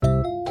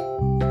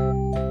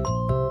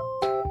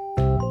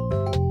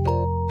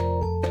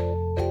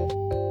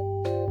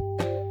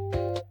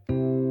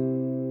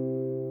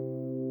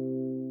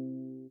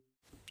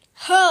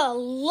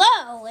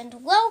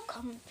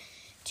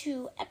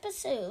to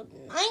episode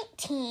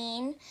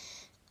 19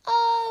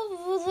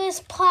 of this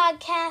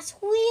podcast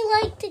we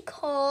like to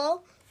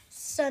call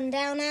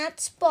Sundown At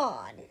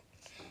Spawn.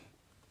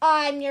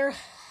 I'm your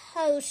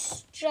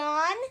host,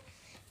 John.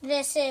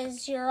 This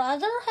is your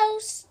other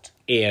host,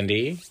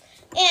 Andy.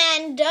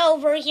 And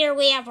over here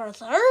we have our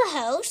third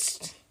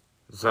host,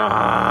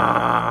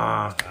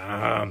 Zommbs.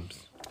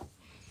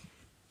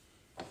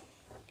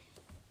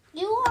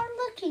 You are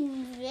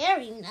looking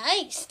very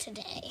nice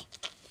today,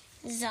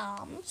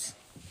 Zommbs.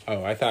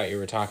 Oh, I thought you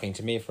were talking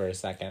to me for a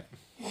second.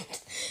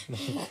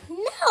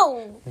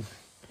 No.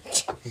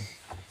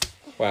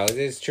 Well, it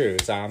is true.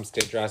 Zommbs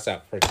did dress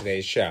up for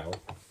today's show.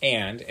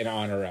 And in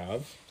honor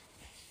of...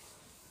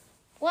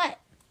 What?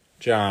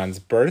 John's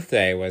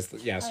birthday was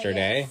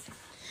yesterday.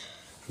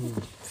 Oh,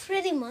 yes.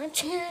 Pretty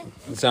much.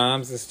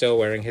 Zommbs is still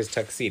wearing his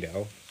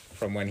tuxedo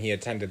from when he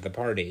attended the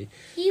party.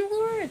 He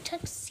wore a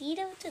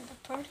tuxedo to the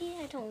party?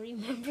 I don't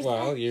remember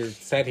Well, that. you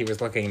said he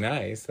was looking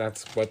nice.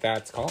 That's what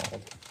that's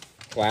called.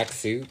 Black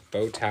suit,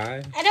 bow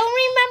tie. I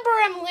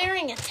don't remember him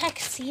wearing a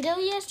tuxedo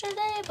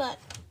yesterday, but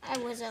I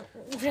wasn't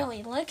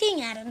really looking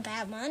at him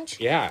that much.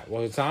 Yeah,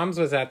 well, Zommbs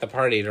was at the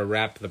party to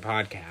rep the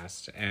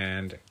podcast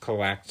and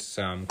collect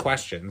some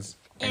questions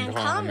and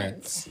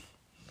comments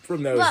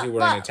from those who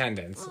were in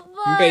attendance.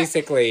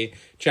 Basically,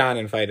 John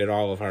invited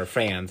all of our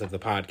fans of the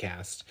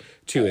podcast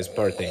to his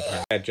birthday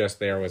party. That just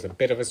there was a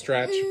bit of a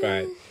stretch,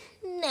 but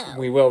No.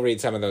 we will read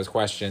some of those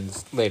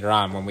questions later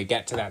on when we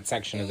get to that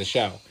section of the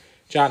show.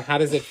 John, how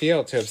does it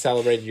feel to have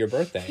celebrated your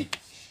birthday?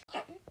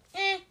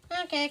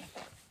 Okay.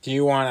 Do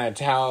you want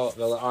to tell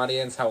the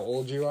audience how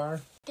old you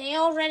are? They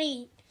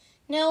already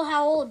know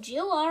how old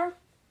you are.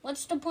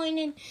 What's the point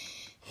in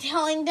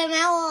telling them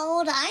how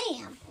old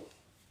I am?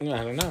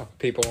 I don't know.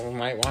 People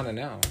might want to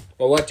know.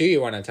 Well, what do you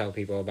want to tell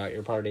people about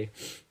your party?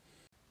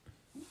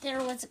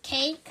 There was a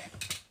cake.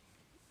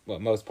 Well,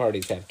 most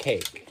parties have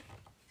cake.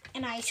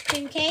 An ice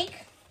cream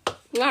cake. A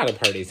lot of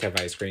parties have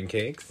ice cream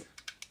cakes.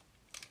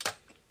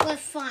 With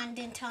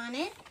fondant on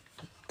it.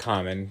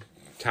 Common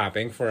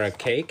topping for a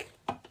cake.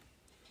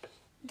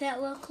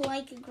 That looked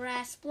like a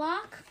grass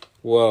block.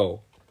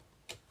 Whoa.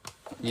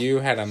 You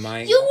had a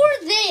mind... You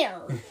were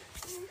there.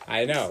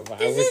 I know.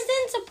 This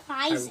isn't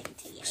surprising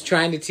to you. I was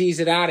trying to tease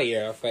it out of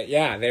you, but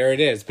yeah, there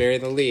it is. Bury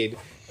the lead.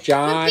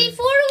 John... But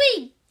before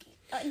we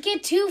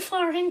get too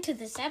far into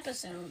this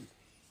episode,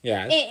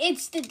 yeah,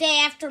 it's the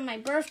day after my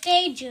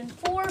birthday, June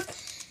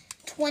 4th,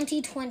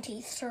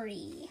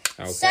 2023.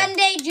 Okay.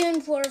 Sunday,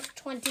 June 4th,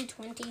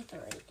 2023.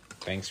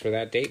 Thanks for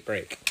that date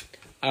break.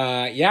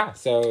 Yeah,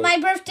 so... My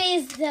birthday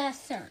is the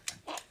 3rd.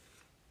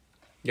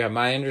 Yeah,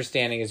 my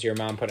understanding is your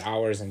mom put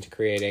hours into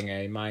creating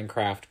a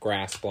Minecraft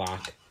grass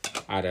block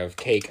out of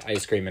cake,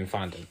 ice cream, and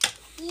fondant.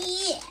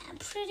 Yeah,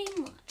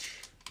 pretty much.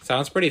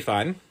 Sounds pretty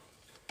fun.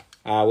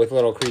 With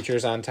little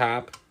creatures on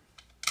top,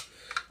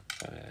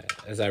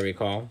 as I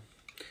recall.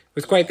 It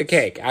was quite the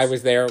cake. I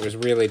was there. It was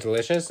really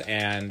delicious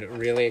and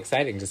really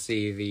exciting to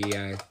see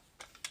the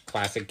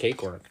classic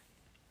cake work.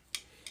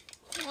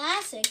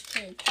 Classic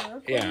cake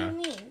work? Yeah.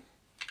 What do you mean?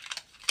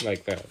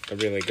 Like the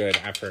really good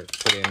effort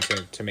put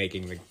into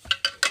making the...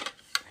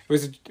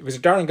 It was a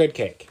darn good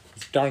cake.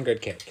 It's a darn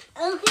good cake.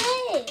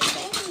 Okay.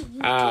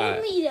 You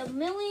told me a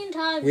million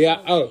times.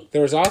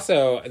 There was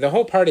also... The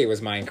whole party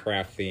was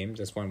Minecraft themed,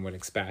 as one would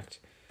expect.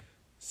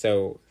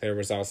 So there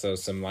was also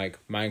some like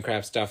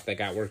Minecraft stuff that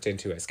got worked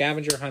into a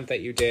scavenger hunt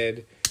that you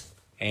did.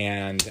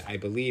 And I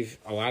believe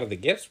a lot of the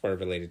gifts were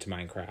related to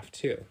Minecraft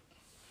too.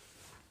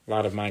 A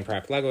lot of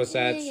Minecraft Lego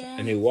sets,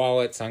 a new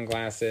wallet,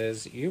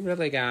 sunglasses. You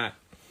really got...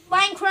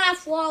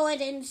 Minecraft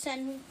wallet and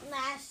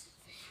sunglasses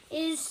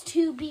is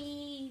to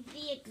be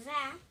the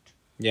exact.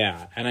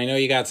 Yeah, and I know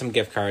you got some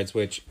gift cards,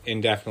 which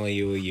indefinitely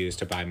you will use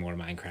to buy more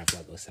Minecraft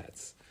Lego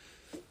sets.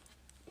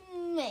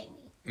 Maybe.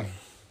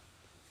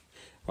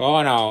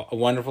 Oh, no, a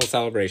wonderful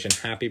celebration.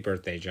 Happy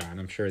birthday, John.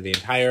 I'm sure the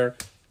entire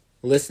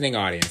listening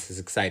audience is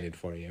excited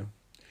for you.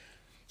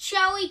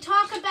 Shall we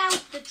talk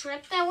about the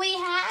trip that we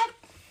had?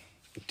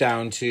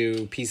 Down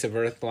to Piece of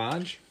Earth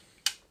Lodge?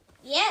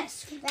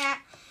 Yes,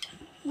 that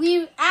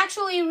we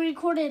actually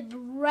recorded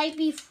right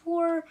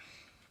before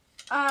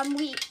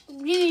we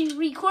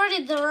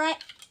recorded the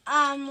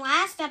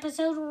last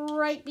episode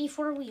right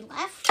before we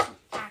left,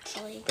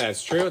 actually.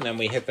 That's true, and then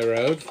we hit the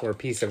road for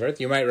Piece of Earth.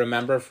 You might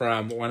remember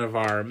from one of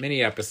our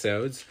mini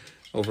episodes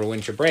over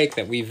winter break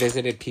that we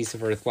visited Piece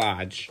of Earth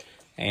Lodge,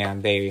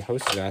 and they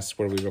hosted us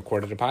where we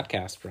recorded a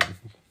podcast from.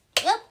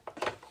 Yep.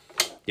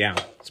 Yeah,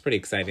 it's pretty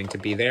exciting to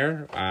be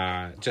there.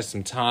 Just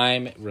some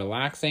time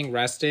relaxing,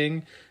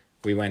 resting.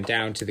 We went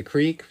down to the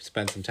creek,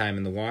 spent some time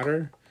in the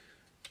water.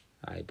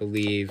 I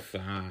believe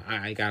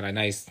I got a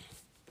nice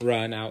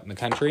run out in the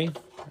country.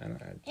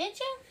 Did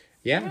you?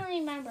 Yeah. I don't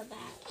remember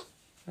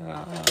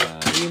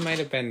that. You might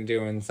have been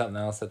doing something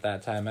else at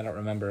that time. I don't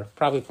remember.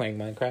 Probably playing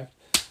Minecraft.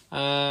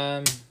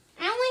 I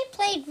only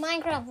played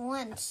Minecraft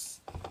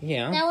once.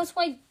 Yeah. That was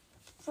my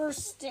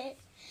first day.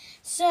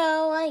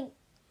 So,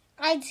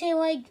 I'd say,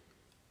 it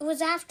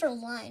was after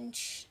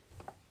lunch.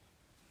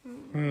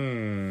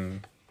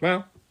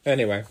 Well,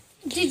 anyway.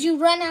 Did you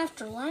run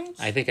after lunch?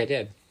 I think I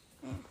did.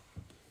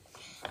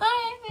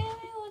 Alright, maybe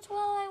it was while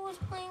I was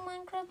playing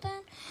Minecraft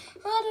then.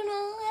 I don't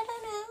know.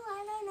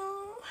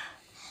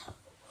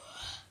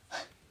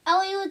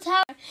 Ellie was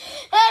tired.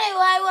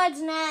 Anyway, what's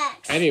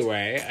next?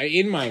 Anyway,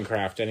 in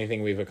Minecraft,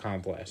 anything we've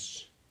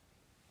accomplished?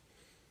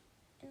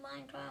 In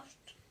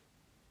Minecraft?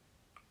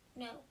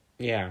 No.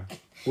 Yeah.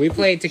 We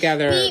played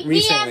together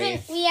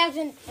recently. We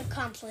haven't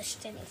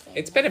accomplished anything.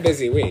 It's been a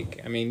busy week.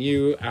 I mean,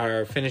 you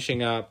are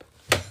finishing up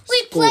We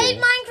school. played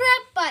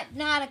Minecraft, but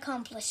not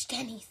accomplished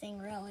anything,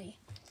 really.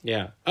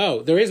 Yeah.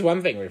 Oh, there is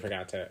one thing we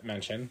forgot to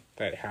mention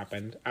that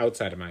happened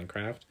outside of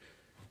Minecraft.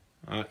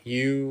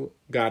 You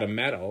got a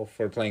medal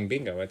for playing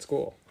bingo at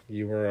school.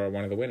 You were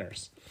one of the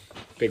winners.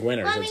 Big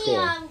winners at school.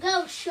 Let me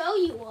go show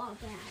you all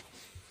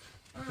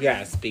that.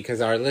 Yes,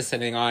 because our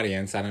listening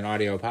audience on an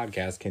audio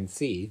podcast can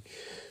see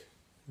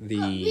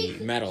the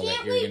medal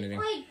that you're going to do.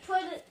 Can't we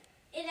put it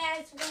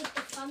as like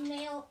the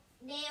thumbnail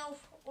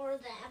for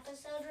the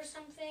episode or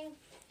something?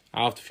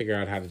 I'll have to figure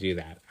out how to do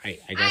that. I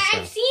guess so.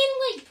 I've seen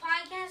like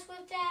podcasts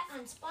with that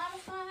on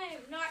Spotify.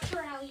 I'm not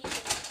sure how you do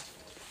it.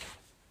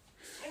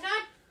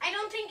 I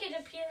don't think it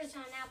appears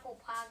on Apple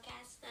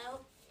Podcasts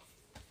though.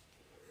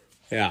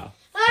 Yeah.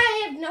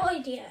 I have no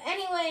idea.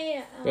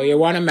 Anyway. Well, you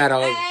won a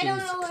medal. I don't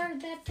know where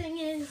that thing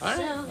is. All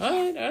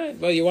right.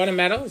 Well, you won a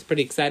medal. It's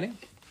pretty exciting.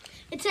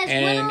 It says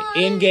and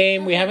in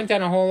game, we haven't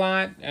done a whole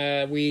lot.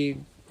 We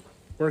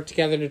worked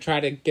together to try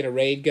to get a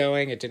raid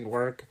going. It didn't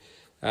work,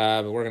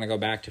 but we're gonna go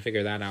back to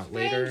figure that out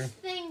later.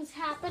 Things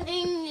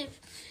happening.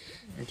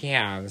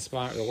 Yeah,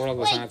 the world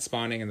was not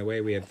spawning in the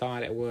way we had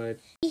thought it would.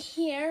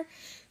 Here,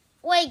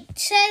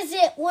 says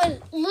it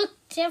would look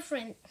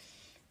different,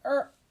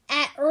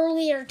 at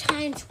earlier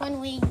times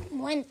when we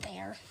went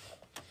there.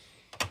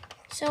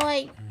 So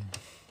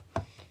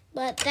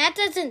but that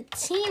doesn't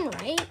seem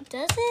right,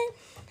 does it?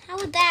 How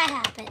would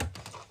that happen?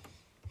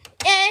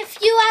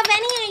 If you have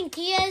any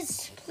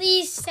ideas,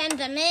 please send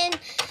them in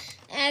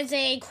as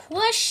a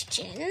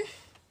question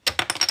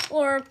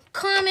or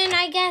comment,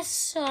 I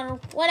guess, or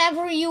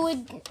whatever you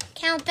would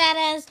count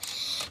that as,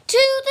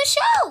 to the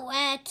show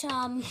at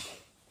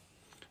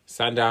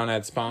Sundown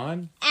at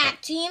Spawn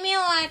at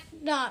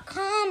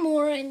gmail.com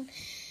or in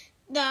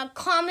the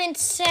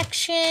comments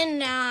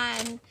section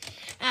on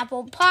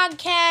Apple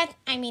Podcast.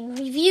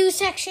 Review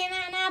section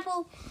on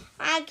Apple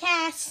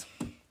Podcasts.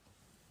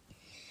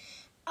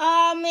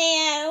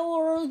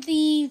 Or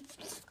the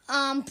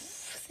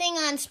thing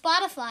on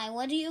Spotify.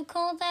 What do you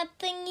call that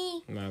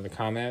thingy? The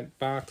comment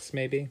box,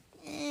 maybe.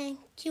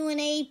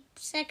 Q&A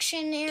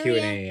section area.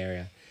 Q&A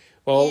area.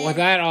 Well, with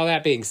all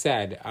that being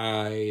said,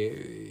 I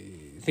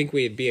think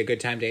it'd be a good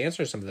time to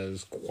answer some of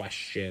those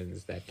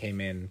questions that came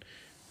in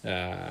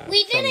from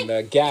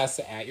the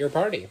guests at your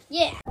party.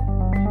 Yeah.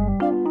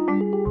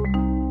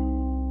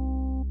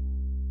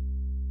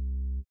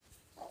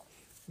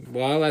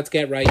 Well, let's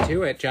get right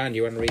to it. John, do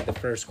you want to read the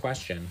first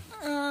question?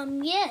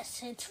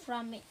 Yes, it's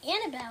from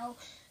Annabelle,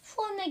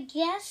 former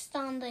guest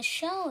on the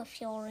show, if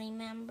you'll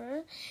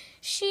remember.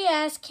 She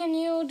asked, can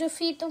you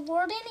defeat the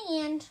warden?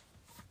 And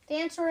the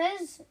answer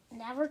is,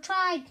 never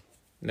tried.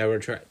 Never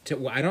tried.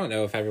 I don't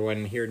know if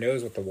everyone here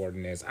knows what the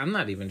warden is. I'm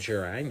not even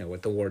sure I know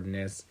what the warden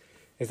is.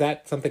 Is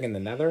that something in the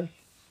Nether?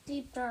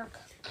 Deep dark.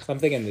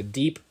 Something in the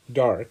deep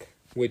dark,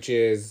 which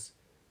is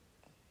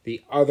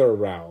the other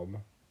realm.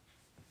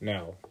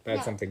 No,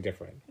 that's something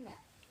different. No.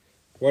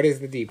 What is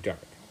the deep dark?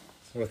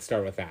 Let's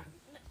start with that.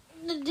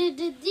 The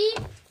deep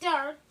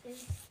dark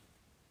is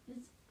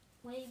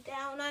way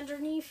down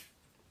underneath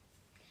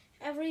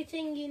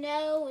everything you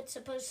know. It's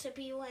supposed to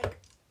be like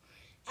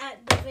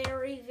at the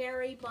very,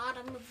 very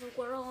bottom of the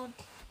world.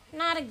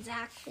 Not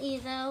exactly,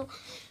 though.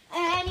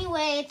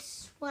 Anyway,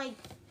 it's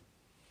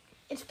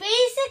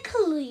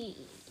basically...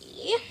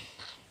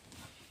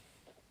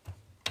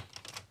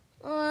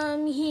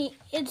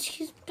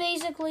 He's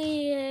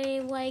basically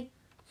a,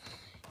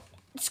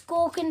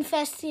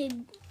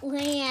 skulk-infested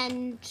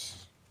land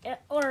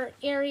or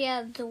area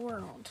of the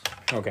world.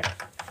 Okay.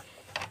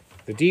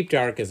 The deep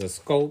dark is a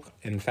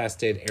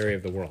skulk-infested area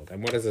of the world.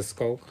 And what is a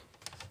skulk?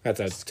 That's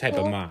a type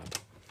of mob.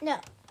 No.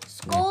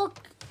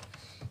 Skulk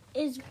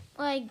is,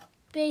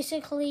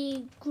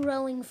 basically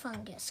growing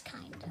fungus,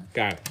 kind of.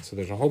 Got it. So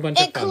there's a whole bunch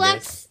of fungus.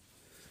 Collects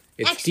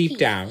It's XP. deep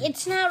down.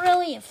 It's not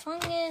really a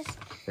fungus.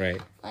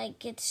 Right.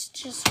 It's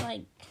just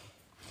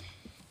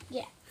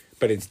yeah.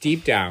 But it's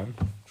deep down.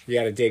 You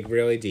got to dig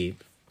really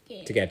deep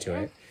to get to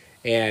it.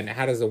 And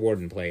how does the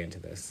warden play into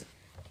this?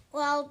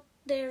 Well,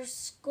 there's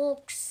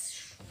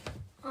skulks,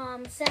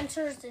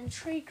 sensors, and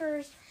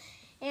shriekers.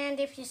 And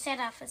if you set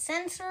off a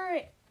sensor,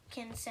 it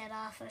can set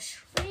off a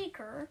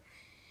shrieker.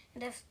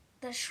 And if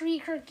the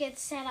shrieker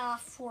gets set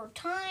off 4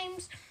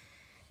 times,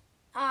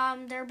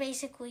 they're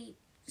basically...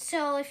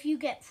 So if you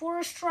get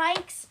 4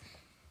 strikes,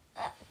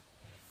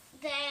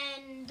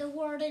 then the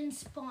warden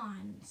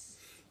spawns.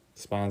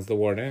 Spawns the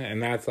warden,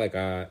 and that's like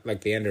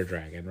the Ender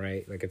Dragon,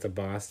 right? Like it's a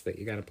boss that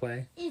you gotta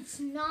play? It's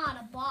not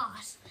a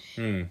boss.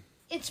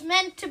 It's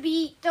meant to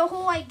be... The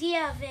whole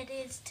idea of it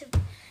is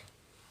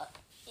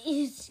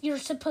is you're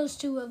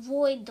supposed to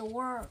avoid the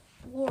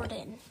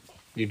warden.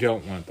 You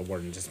don't want the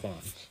warden to spawn.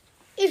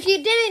 If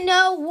you didn't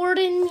know,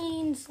 warden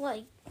means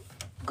like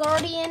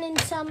guardian in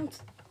some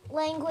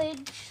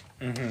language.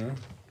 Mm-hmm.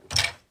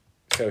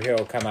 So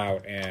he'll come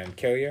out and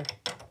kill you?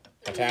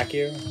 Attack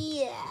you?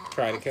 Yeah.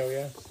 Try to kill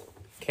you?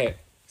 Okay.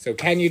 So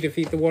can you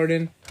defeat the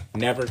warden?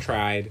 Never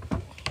tried.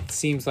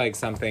 Seems like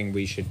something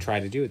we should try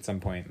to do at some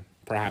point.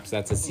 Perhaps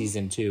that's a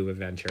season 2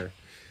 adventure.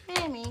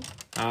 Maybe.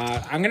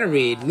 I'm going to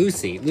read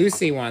Lucy.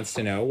 Lucy wants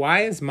to know,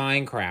 why is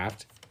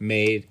Minecraft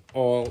made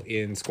all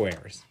in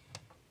squares?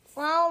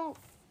 Well,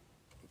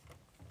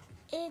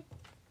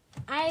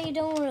 I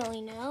don't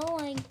really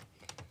know.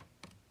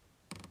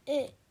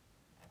 It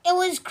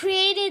was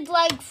created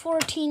like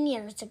 14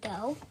 years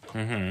ago.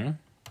 Mm-hmm.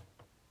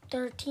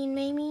 13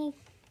 maybe.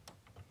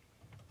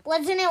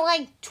 Wasn't it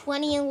like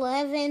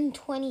 2011,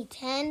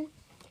 2010?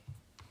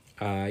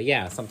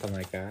 Yeah, something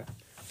like that.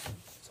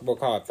 So we'll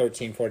call it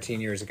 13,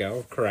 14 years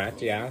ago.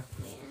 Correct, yeah.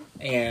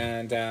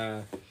 And,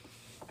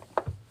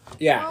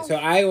 yeah, so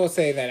I will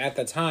say that at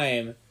the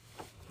time,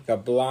 the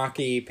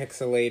blocky,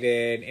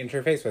 pixelated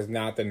interface was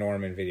not the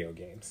norm in video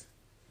games.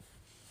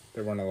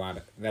 There weren't a lot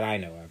of, that I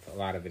know of, a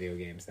lot of video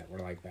games that were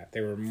like that.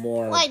 They were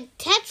more... Like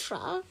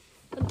Tetra.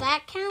 Would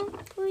that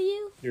count for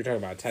you? You're talking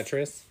about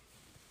Tetris?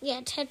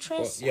 Yeah,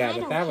 Tetris. Well, yeah,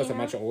 but that was a care.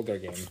 much older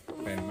game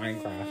than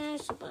Minecraft. I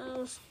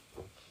suppose.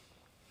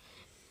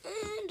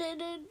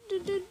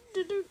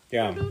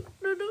 Yeah.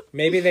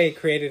 Maybe they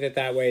created it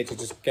that way to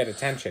just get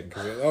attention.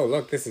 Because, oh,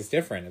 look, this is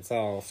different. It's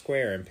all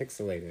square and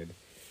pixelated.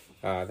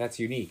 That's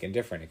unique and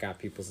different. It got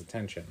people's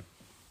attention.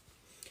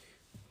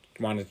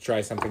 Wanted to try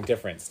something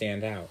different,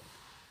 stand out.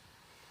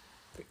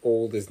 The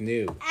old is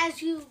new.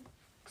 As you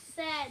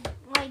said,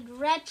 like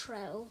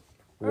retro.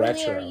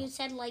 Retro. Earlier you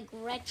said like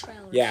retro.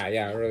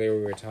 Yeah. Earlier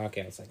we were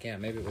talking. It's like, yeah,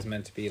 maybe it was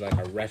meant to be like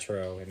a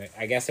retro. And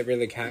I guess it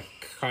really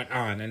caught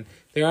on. And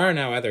there are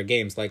now other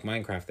games like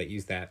Minecraft that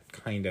use that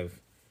kind of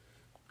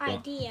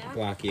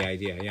blocky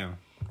idea, yeah.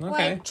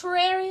 Okay. Like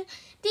Terraria.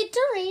 Did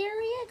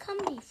Terraria come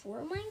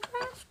before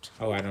Minecraft?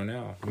 Oh, I don't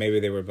know. Maybe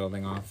they were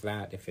building off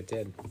that if it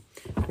did.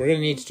 We're going to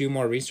need to do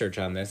more research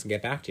on this and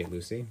get back to you,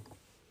 Lucy.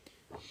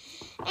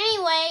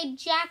 Anyway,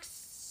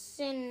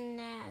 Jackson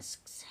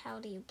asks, how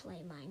do you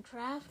play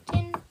Minecraft?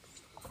 And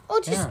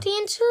just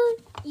answer,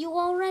 you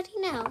already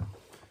know.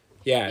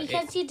 Yeah.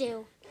 Because you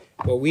do.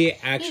 Well, we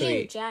actually...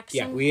 You do, Jackson.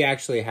 Yeah, we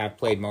actually have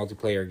played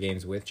multiplayer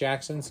games with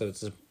Jackson, so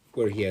it's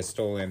where he has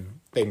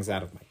stolen things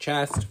out of my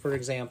chest, for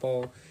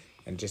example,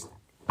 and just...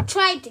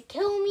 Tried to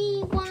kill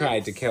me once.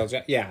 Tried to kill...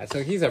 Yeah,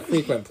 so he's a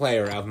frequent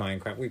player of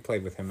Minecraft. We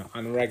played with him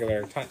on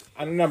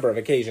a number of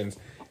occasions.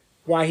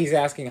 Why he's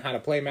asking how to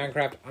play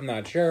Minecraft, I'm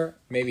not sure.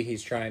 Maybe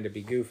he's trying to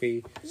be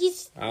goofy.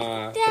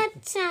 That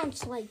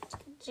sounds like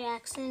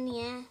Jackson,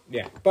 yeah.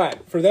 Yeah,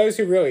 but for those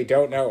who really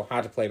don't know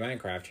how to play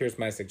Minecraft, here's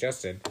my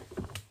suggestion.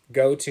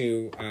 Go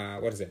to,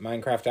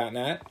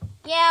 Minecraft.net.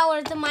 Yeah,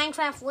 or the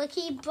Minecraft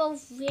Wiki,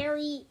 both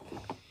very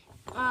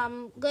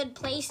good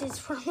places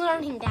for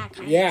learning that kind of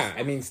stuff. Yeah,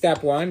 I mean,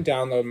 step 1,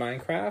 download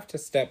Minecraft.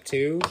 Step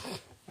 2,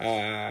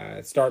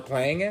 start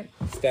playing it.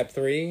 Step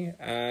 3,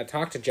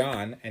 talk to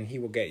John, and he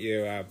will get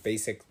you a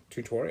basic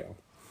tutorial.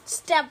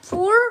 Step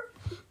 3,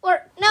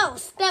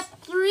 step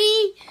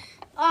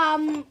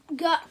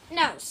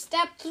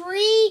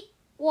 3,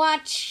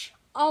 watch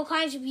all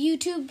kinds of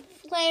YouTube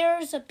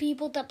players of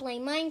people that play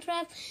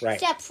Minecraft. Right.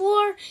 Step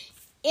 4,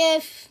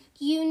 if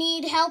you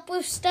need help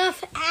with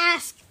stuff,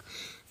 ask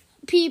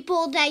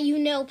people that you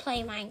know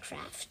play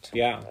Minecraft.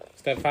 Yeah.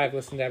 Step 5,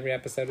 listen to every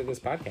episode of this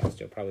podcast.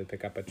 You'll probably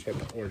pick up a tip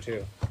or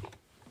two.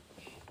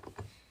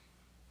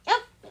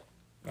 Yep.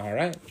 All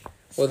right.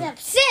 Well, Step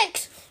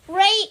 6,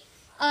 rate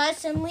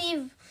us and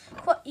leave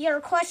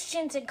your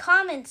questions and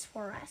comments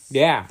for us.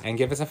 Yeah, and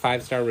give us a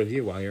 5-star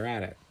review while you're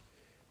at it.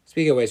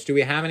 Speaking of which, do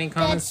we have any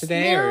comments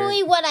today? That's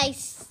literally what I...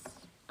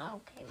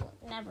 Okay, well,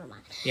 never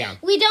mind. Yeah.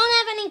 We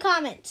don't have any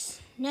comments.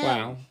 No.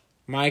 Well,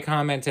 my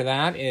comment to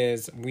that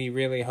is we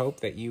really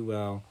hope that you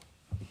will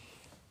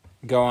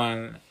go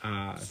on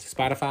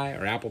Spotify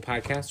or Apple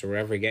Podcasts or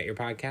wherever you get your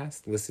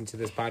podcasts. Listen to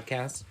this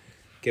podcast.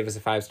 Give us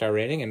a 5-star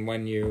rating. And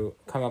when you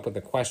come up with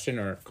a question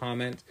or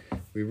comment,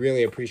 we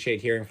really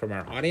appreciate hearing from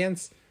our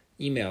audience.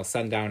 Email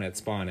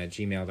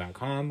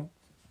sundownatspawn@gmail.com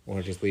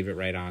or just leave it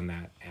right on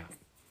that app.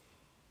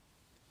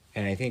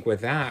 And I think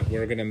with that,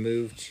 we're going to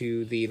move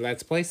to the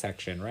Let's Play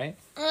section, right?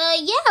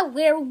 Yeah,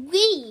 where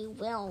we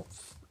will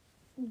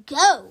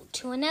go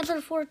to another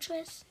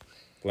fortress.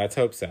 Let's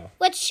hope so.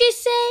 Let's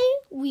just say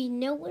we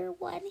know where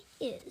one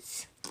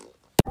is.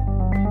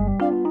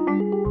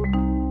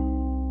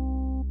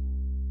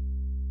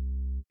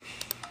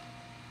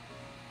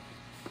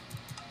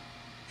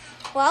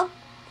 Well,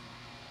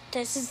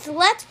 this is the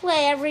Let's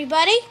Play,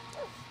 everybody.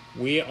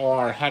 We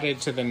are headed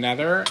to the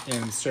Nether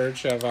in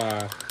search of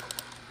a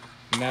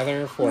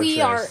Nether fortress. We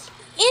are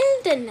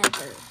in the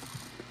Nether.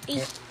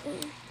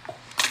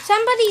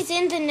 Somebody's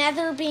in the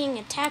Nether being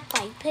attacked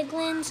by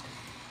piglins.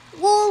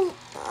 Well,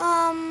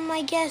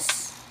 I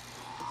guess...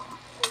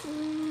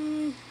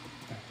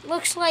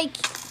 looks like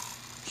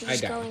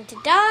he's going to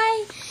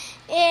die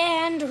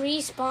and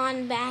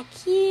respawn back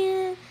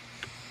here.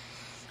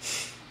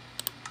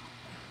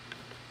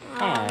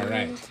 All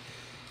right.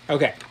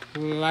 Okay,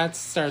 let's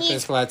start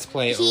this Let's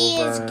Play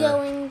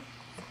over.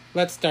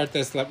 Let's start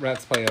this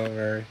Let's Play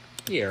over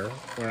here,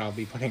 where I'll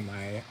be putting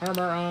my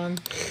armor on.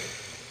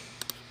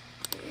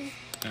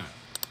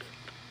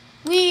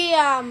 We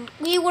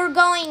were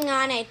going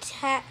on a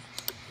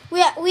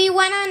we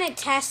went on a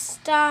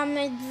test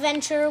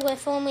adventure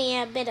with only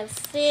a bit of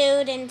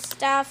food and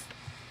stuff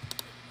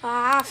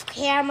off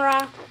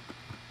camera.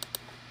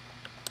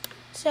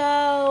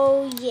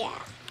 So yeah.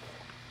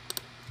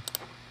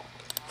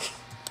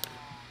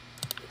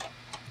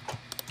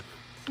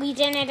 We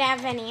didn't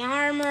have any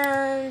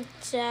armor,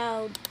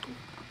 so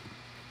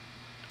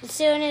as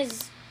soon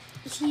as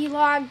he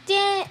logged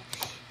in,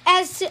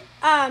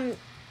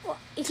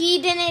 he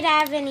didn't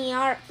have any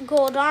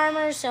gold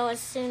armor, so as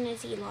soon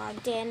as he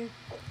logged in,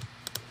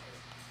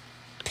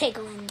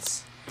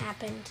 piglins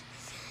happened.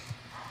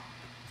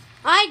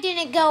 I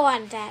didn't go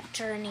on that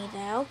journey,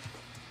 though.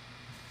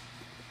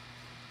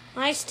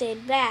 I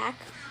stayed back.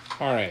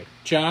 All right,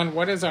 John,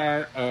 what is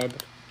our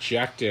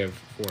objective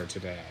for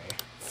today?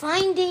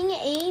 Finding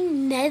a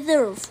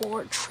Nether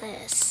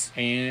fortress.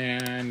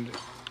 And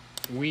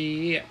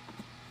we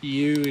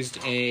used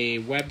a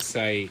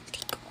website.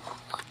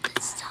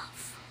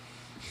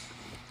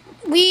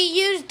 We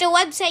used a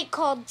website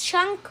called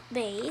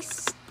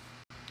Chunkbase.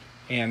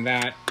 And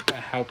that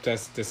helped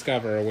us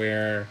discover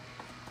where,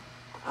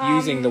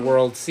 using the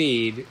world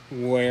seed,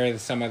 where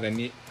some of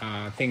the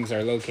things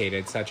are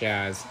located, such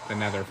as the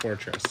Nether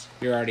fortress.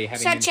 You're already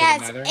heading into the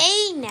Nether? Such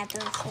as a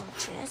Nether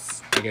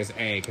fortress. I guess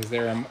A, because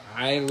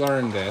I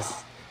learned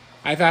this.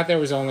 I thought there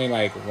was only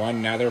like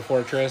one Nether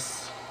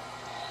fortress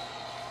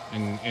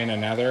in a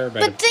Nether,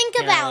 but think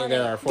about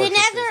there it. are fortresses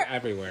The Nether,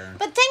 everywhere.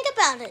 But think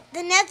about it.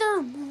 The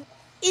Nether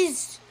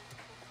is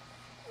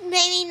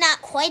maybe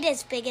not quite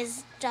as big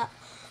as the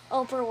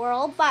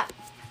overworld, but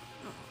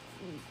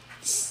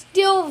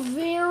still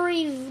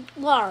very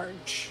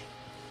large.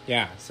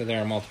 Yeah, so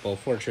there are multiple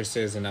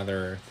fortresses and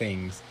other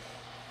things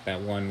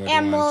that one would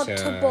and want to...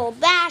 And multiple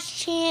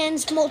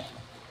bastions.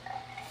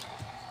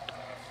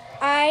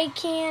 I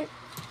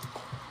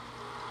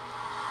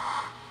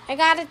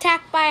got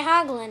attacked by a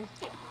hoglin.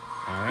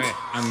 Alright,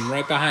 I'm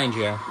right behind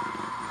you.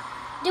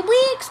 Did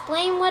we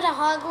explain what a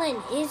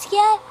hoglin is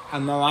yet?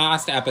 On the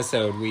last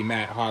episode, we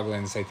met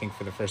hoglins, I think,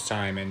 for the first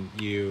time, and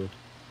you...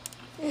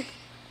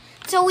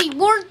 So we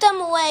warped them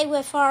away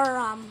with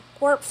our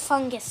warp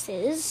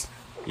funguses.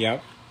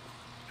 Yep.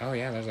 Oh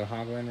yeah, there's a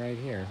hoglin right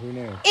here. Who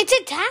knew?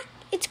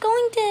 It's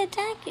going to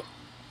attack you.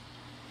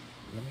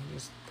 Let me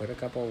just put a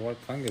couple warp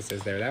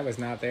funguses there. That was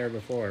not there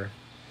before.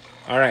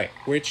 All right,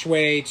 which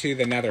way to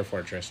the Nether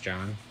fortress,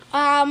 John?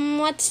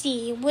 Let's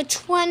see.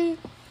 Which one?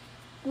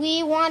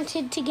 We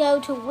wanted to go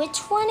to which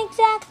one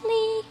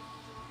exactly?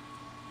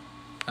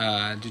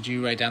 Did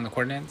you write down the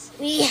coordinates?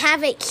 We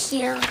have it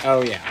here.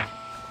 Oh yeah.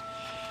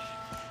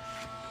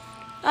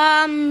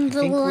 I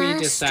think we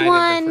decided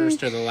one. The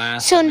first or the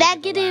last. So the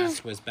negative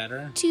last was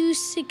better.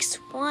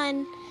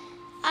 261.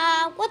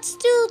 Let's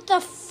do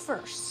the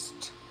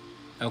first.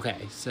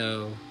 Okay,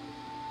 so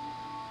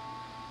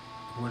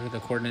what are the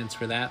coordinates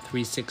for that?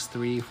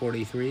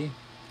 36343.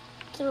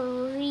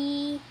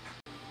 3.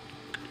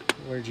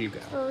 Where'd you go?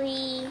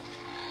 3.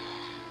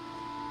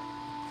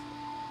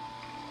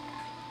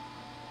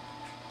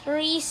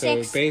 3,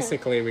 6. So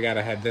basically, we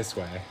gotta head this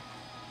way.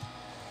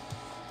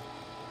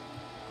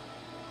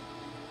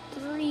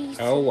 3.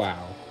 Oh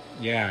wow!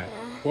 Yeah.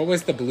 What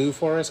was the blue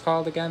forest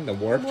called again? The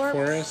warped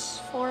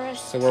forest?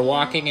 Forest. So we're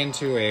walking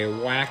into a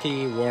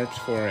wacky warped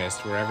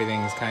forest where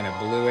everything's kind of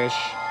bluish.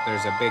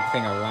 There's a big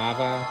thing of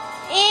lava.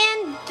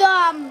 And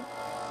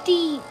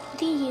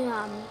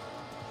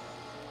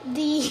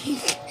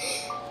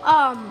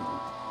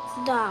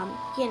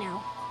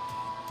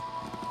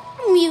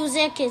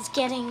music is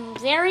getting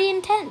very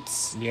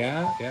intense.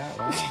 Yeah,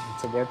 well,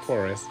 it's a warped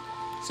forest.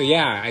 So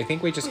yeah, I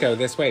think we just go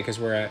this way because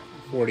we're at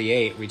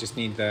 48. We just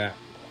need the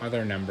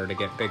other number to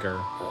get bigger.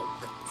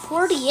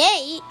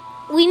 48?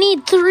 We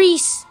need 3.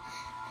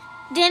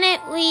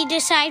 Didn't we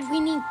decide we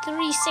need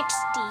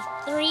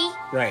 363?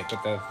 Right,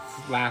 but the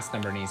last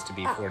number needs to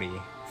be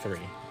 43.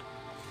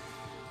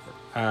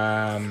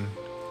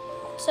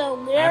 So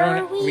where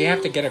are we? We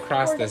have to get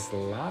across this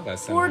lava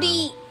somehow.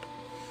 40.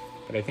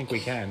 But I think we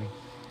can.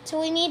 So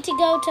we need to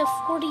go to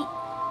 40.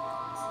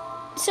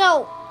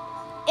 So,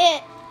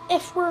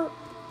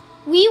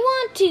 we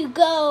want to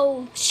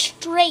go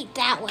straight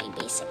that way,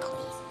 basically.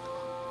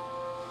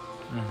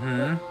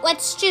 Mm-hmm.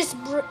 Let's just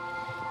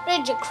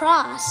bridge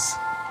across.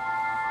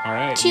 All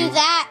right. To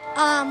that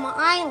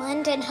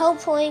island, and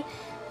hopefully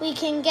we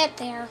can get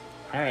there.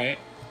 All right.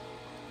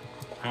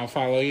 I'll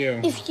follow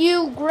you. If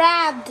you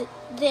grabbed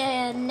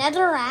the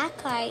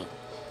netherrack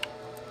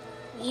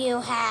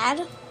you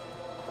had.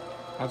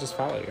 I'll just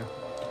follow you.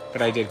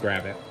 But I did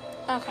grab it.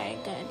 Okay,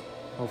 good.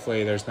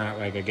 Hopefully there's not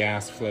like a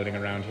gas floating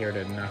around here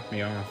to knock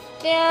me off.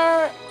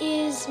 There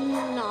is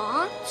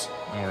not.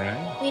 All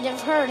right. We'd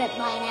have heard it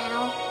by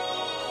now.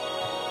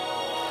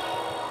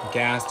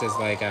 ghast is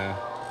like a...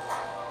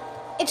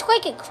 It's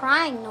like a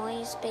crying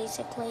noise,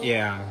 basically.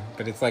 Yeah,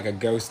 but it's like a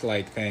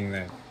ghost-like thing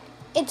that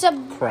It's a...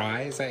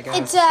 cries, I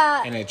guess.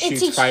 And it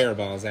it's shoots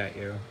fireballs at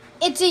you.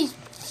 It's a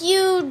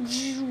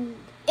huge...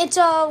 It's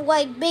a,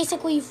 like,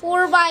 basically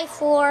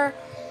 4x4.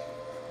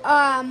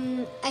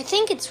 I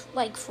think it's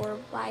like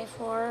 4x4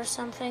 or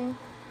something.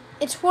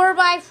 It's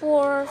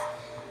 4x4.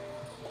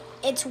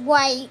 It's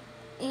white.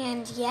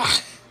 And, yeah.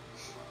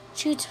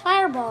 Shoots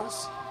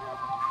fireballs.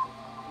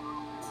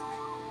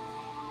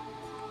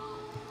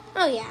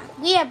 Oh, yeah.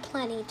 We have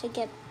plenty to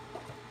get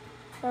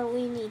where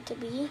we need to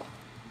be.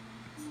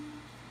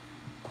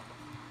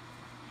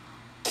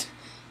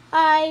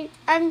 I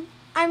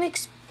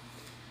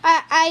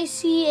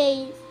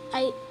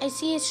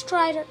see a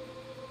strider.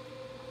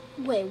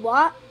 Wait,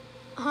 what?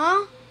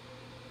 Huh?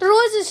 There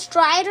was a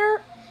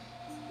strider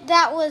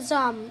that was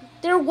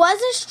there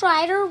was a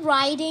strider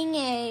riding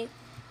a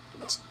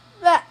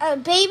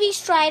baby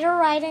strider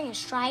riding a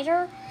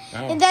strider,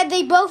 and then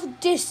they both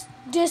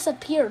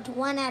disappeared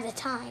one at a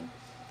time.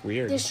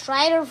 Weird. The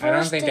strider first. I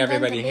don't think and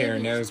everybody then the here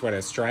baby. knows what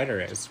a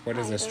strider is. What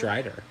is a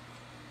strider?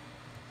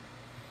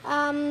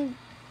 Oh,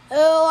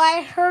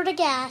 I heard a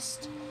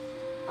ghast.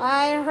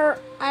 I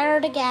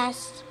heard a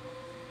ghast.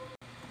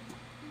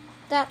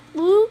 That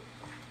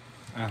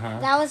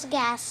that was a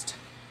ghast.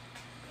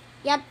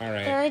 Yep. All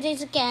right. There it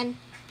is again.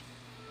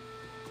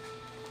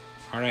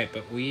 All right,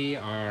 but we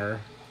are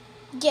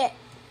Get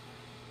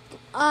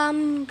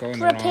going the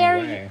wrong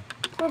way.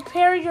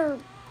 Prepare your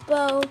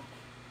bow.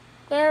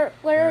 Where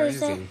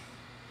is it? He?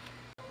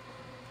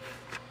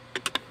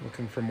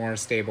 Looking for more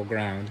stable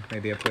ground,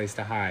 maybe a place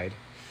to hide.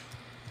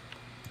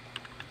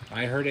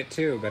 I heard it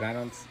too, but I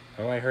don't...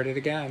 Oh, I heard it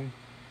again.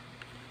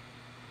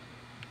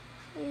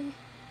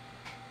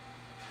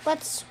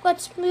 Let's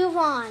move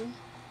on.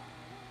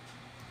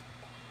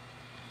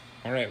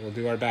 All right, we'll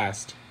do our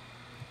best.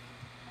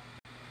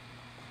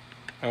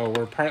 Oh,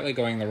 we're partly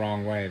going the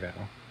wrong way,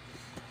 though.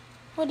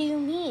 What do you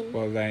mean?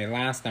 Well, the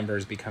last number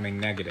is becoming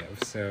negative,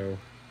 so...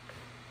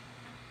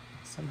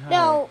 Somehow...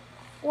 No,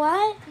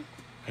 what?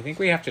 I think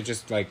we have to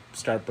just, like,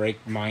 start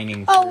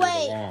mining Oh, through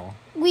wait. the wall.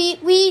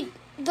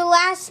 The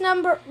last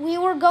number, we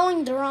were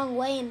going the wrong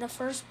way in the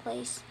first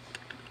place.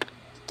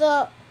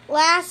 The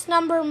last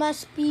number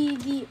must be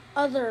the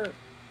other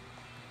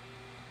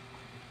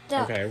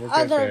Okay, we're good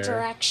other there.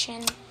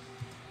 direction.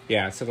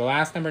 Yeah, so the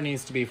last number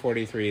needs to be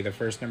 43. The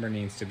first number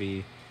needs to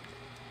be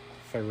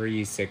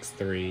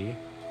 363.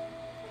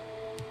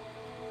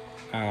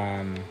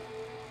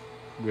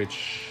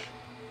 Which...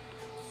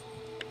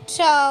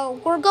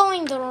 So, we're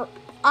going the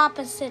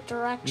opposite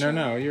direction.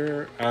 No,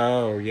 you're...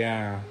 Oh,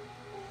 yeah.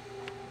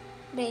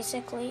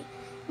 Basically.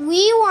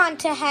 We want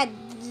to head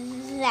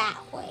that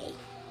way.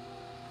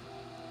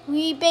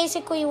 We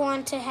basically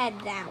want to head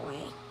that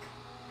way.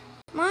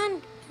 Come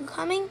on, you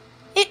coming?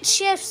 It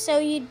shifts so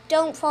you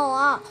don't fall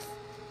off.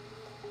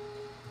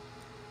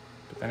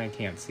 But then I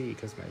can't see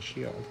because my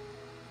shield.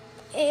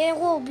 It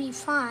will be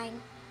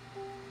fine.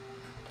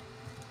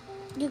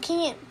 You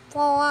can't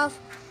fall off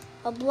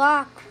a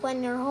block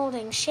when you're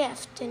holding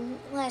shift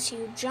unless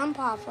you jump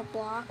off a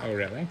block. Oh,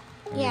 really?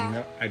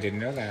 Yeah. I didn't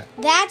know that.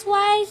 That's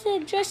why I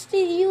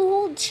suggested you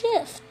hold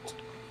shift.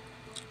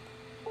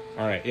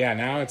 All right, yeah,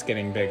 now it's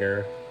getting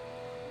bigger.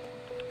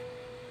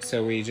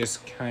 So we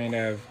just kind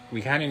of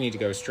need to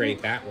go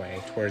straight that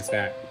way, towards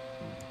that.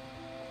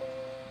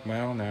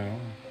 Well, no.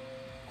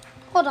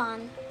 Hold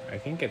on. I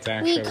think it's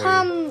actually... Let's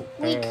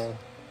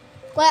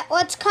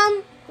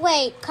come...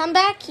 Wait, come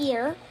back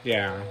here.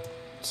 Yeah.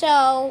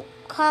 So,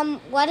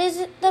 what is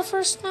it, the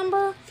first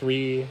number?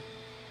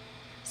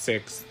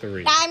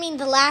 363. I mean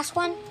the last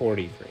one?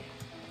 43.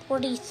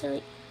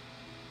 43.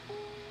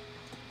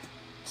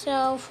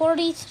 So,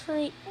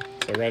 43.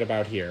 So right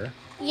about here.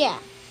 Yeah.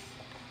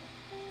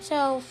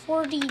 So,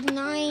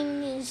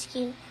 49 is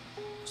here.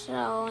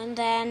 So, and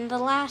then the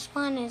last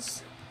one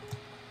is...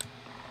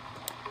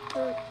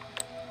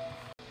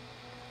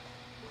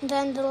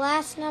 Then the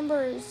last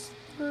number is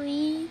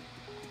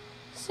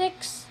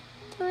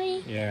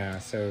 363. Yeah,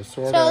 so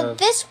sort So, of...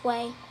 this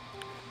way.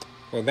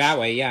 Well, that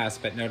way, yes,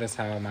 but notice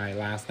how my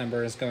last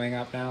number is going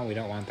up now? We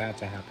don't want that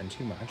to happen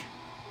too much.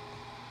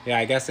 Yeah,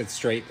 I guess it's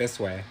straight this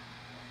way.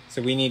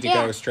 So we need to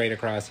go straight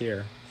across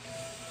here.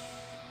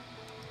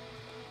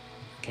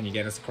 Can you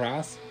get us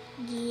across?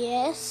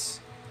 Yes.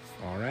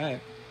 All right.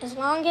 As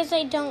long as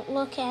I don't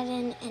look at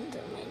an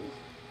Enderman.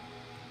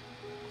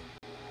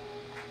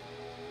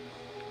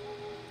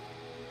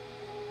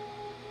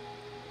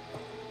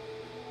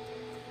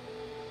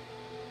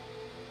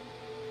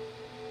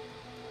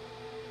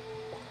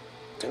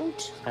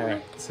 All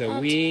right, so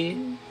we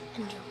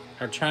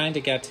are trying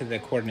to get to the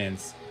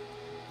coordinates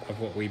of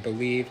what we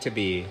believe to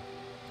be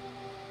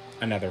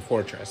another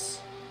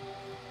fortress.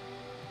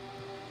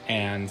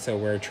 And so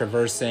we're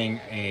traversing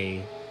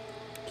a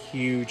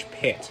huge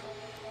pit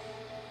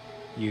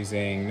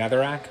using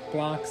netherrack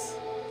blocks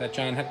that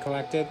John had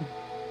collected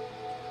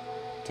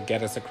to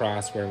get us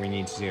across where we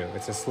need to do.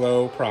 It's a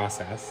slow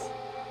process.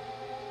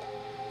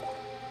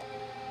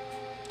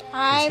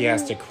 He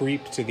has to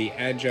creep to the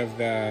edge of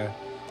the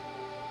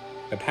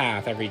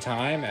path every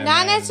time. And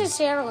not then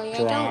necessarily.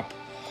 drop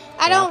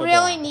I don't a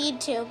really block.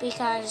 need to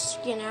because,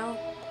 you know,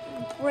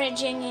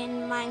 bridging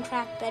in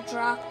Minecraft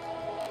Bedrock.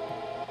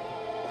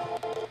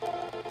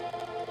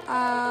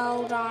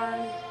 Oh,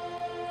 darn.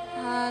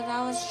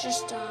 That was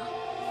just,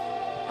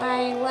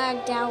 I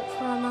lagged out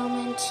for a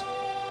moment.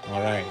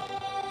 Alright.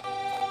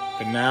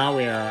 But now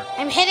we are...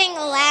 I'm hitting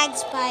a lag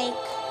spike.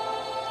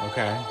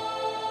 Okay.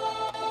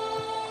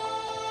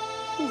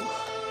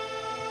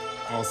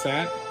 All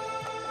set?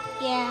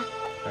 Yeah.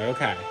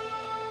 Okay.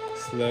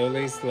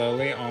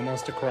 Slowly,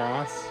 almost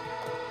across.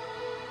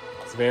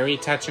 It's very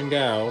touch and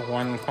go.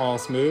 One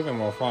false move and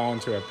we'll fall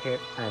into a pit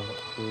of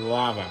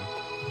lava.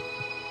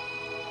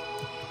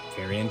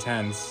 Very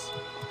intense.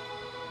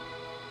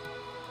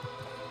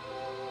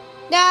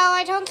 No,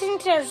 I don't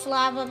think there's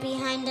lava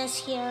behind us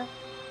here.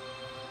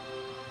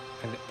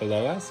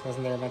 Below us?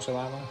 Wasn't there a bunch of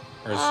lava?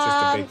 Or is it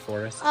just a big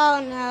forest?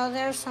 Oh, no,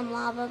 there's some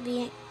lava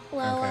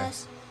below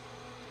us.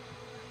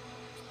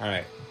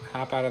 Alright,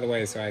 hop out of the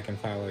way so I can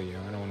follow you.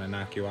 I don't want to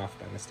knock you off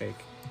by mistake.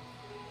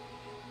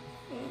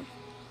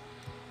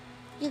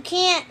 You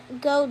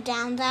can't go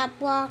down that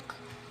block.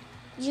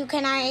 You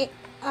can,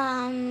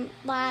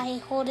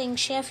 by holding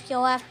shift,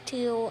 you'll have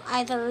to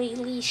either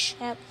release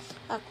shift.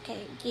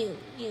 Okay, you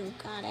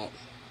got it.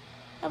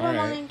 Never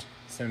mind.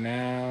 So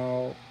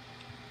now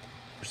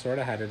we're sort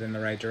of headed in the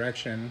right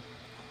direction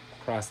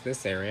across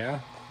this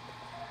area.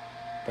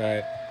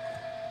 But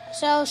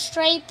So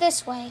straight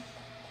this way.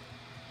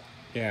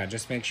 yeah,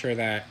 just make sure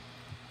that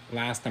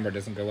last number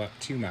doesn't go up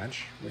too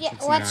much, which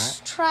it's let's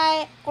not.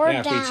 try or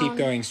yeah, down. if we keep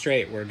going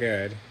straight, we're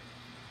good.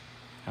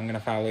 I'm going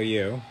to follow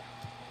you.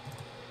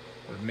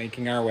 We're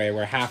making our way.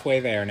 We're halfway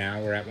there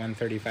now. We're at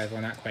 135.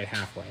 Well, not quite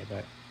halfway,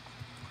 but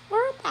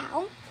We're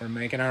about. we're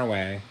making our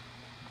way.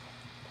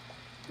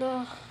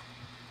 Ugh.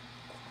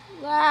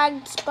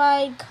 Lag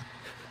spike.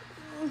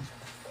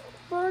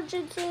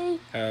 Emergency.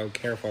 Oh,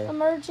 careful.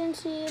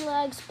 Emergency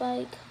lag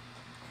spike.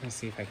 Let me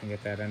see if I can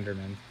get that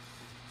Enderman.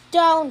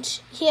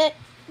 Don't hit.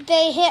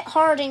 They hit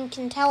hard and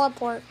can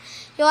teleport.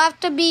 You'll have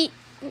to be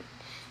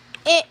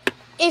it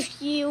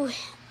if you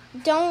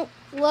don't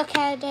look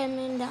at him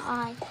in the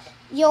eye.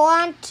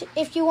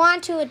 If you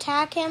want to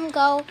attack him,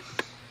 go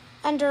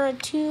under a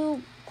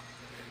tube.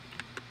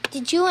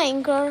 Did you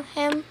anger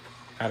him?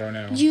 I don't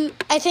know.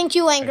 I think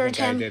you angered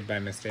him. I did by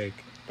mistake.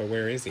 But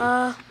where is he?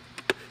 I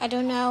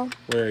don't know.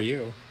 Where are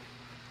you?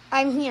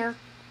 I'm here.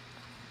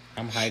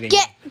 I'm hiding.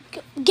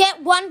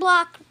 Get one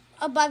block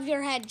above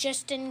your head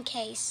just in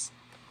case.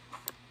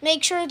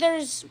 Make sure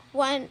there's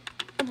a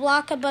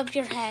block above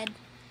your head.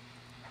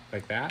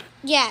 Like that?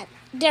 Yeah,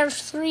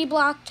 there's 3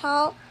 blocks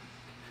tall.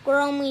 We're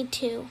only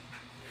 2.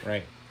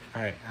 Right.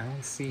 All right. I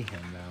don't see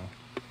him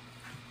though.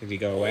 Did he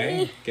go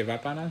away? Give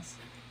up on us?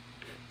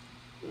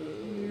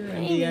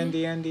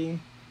 Andy.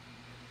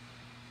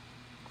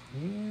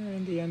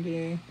 Here,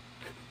 Andy.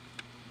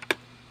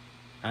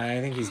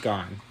 I think he's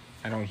gone.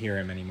 I don't hear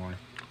him anymore.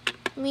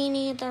 Me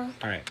neither.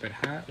 All right,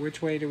 but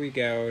which way do we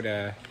go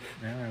to...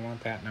 No, I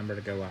want that number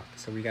to go up,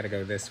 so we got to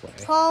go this way.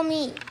 Follow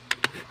me.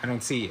 I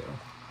don't see you.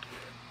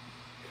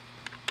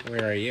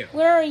 Where are you?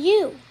 Where are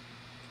you?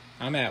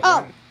 I'm at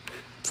one.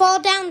 Fall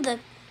down.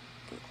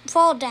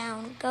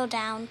 Go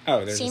down.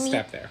 Oh, there's a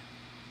step there.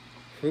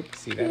 Oops,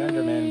 see that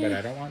Enderman, but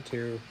I don't want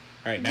to.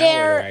 All right, now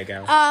where do I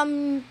go?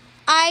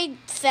 I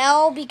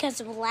fell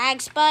because of a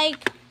lag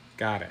spike.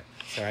 Got it.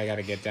 So I got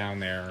to get down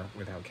there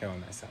without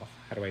killing myself.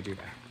 How do I do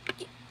that?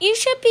 You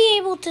should be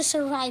able to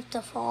survive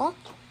the fall.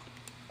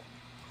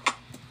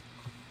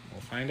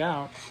 We'll find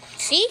out.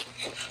 See?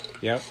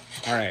 Yep.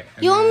 All right.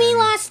 You only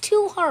lost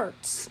 2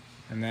 hearts.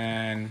 And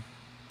then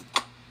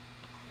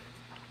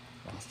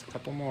lost a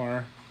couple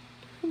more.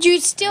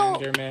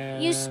 Enderman.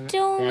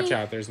 Watch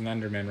out, there's an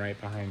Enderman right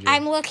behind you.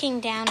 I'm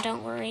looking down,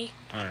 don't worry.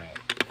 All right.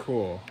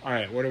 Cool. All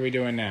right, what are we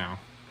doing now?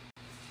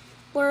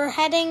 We're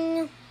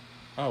heading...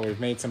 Oh, we've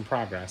made some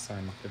progress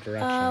on the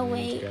direction we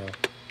need to go.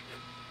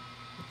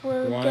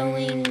 We're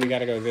going... We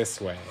gotta go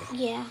this way.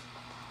 Yeah.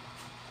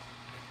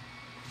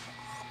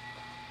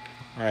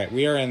 Alright,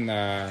 we are in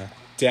the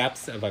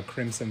depths of a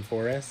crimson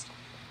forest,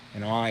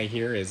 and all I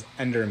hear is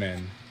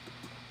Endermen.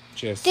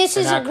 This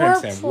is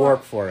a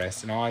warp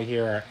forest, and all I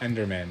hear are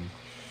Endermen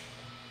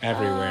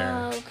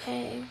everywhere.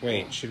 Okay.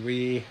 Wait, should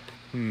we...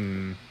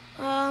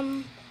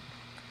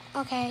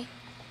 Okay.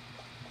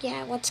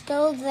 Yeah, let's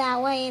go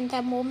that way, and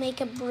then we'll make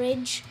a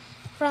bridge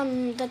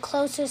from the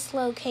closest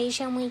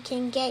location we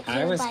can get here.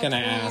 I was going to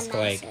ask,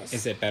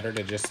 is it better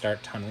to just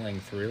start tunneling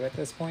through at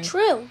this point?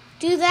 True.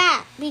 Do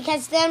that,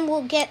 because then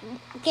we'll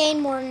gain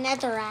more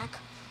netherrack.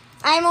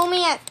 I'm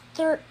only at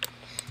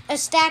a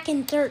stack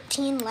and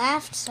 13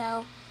 left,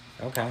 so...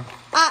 Okay.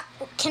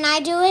 Can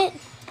I do it?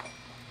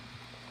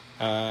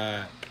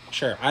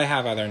 Sure. I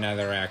have other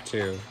netherrack,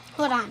 too.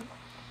 Hold on.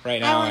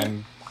 Right now,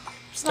 I'm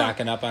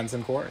stocking up on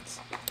some quartz.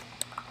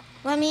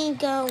 Let me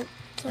go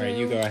through. All right,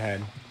 you go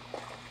ahead.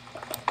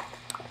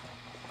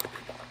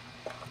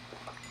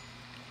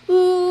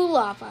 Ooh,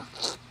 lava.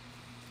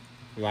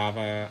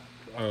 Lava.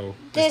 Oh,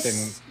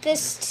 this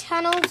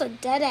tunnel's a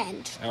dead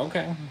end.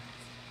 Okay.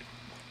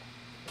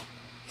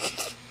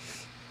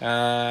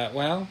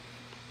 Well,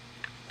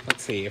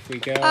 let's see if we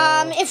go.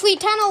 If we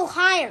tunnel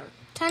higher,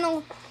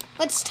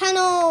 let's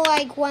tunnel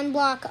like one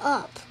block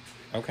up.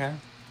 Okay.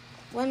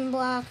 One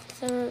block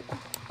through,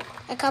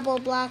 a couple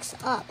blocks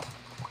up.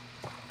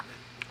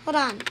 Hold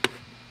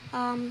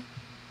on.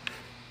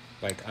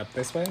 Like up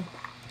this way?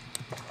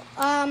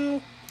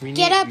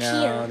 Get up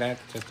here. No, that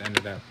just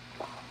ended up.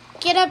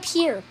 Get up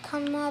here.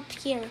 Come up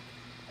here.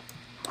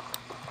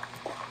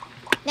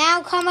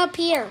 Now come up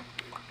here.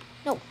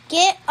 No,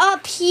 get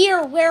up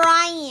here where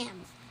I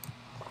am.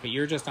 But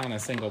you're just on a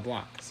single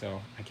block,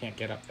 so I can't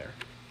get up there.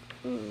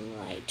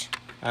 Right.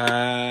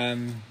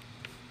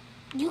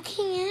 You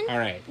can. All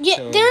right.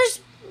 Yeah,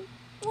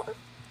 so...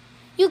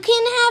 You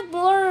can have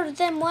more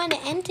than one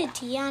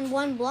entity on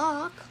one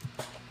block.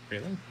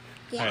 Really?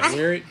 Yeah. All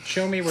right,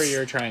 show me where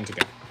you're trying to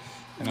go.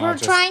 We're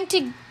trying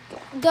to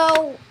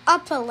go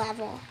up a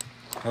level.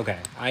 Okay,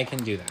 I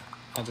can do that.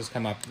 I'll just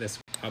come up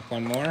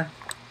one more.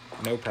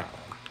 No problem.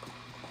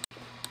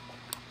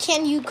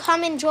 Can you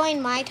come and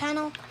join my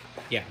tunnel?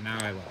 Yeah, now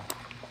I will.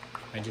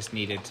 I just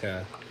needed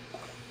to...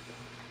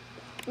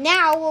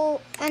 Now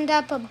we'll end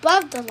up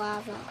above the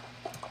lava.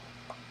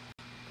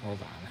 Hold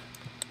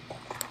on.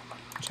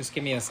 Just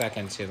give me a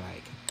second to,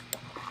 like,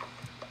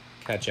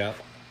 catch up.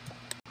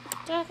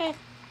 Okay.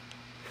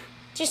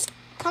 Just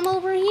come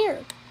over here.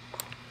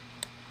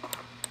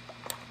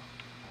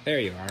 There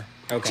you are.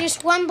 Okay.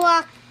 Just one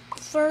block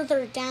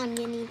further down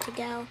you need to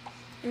go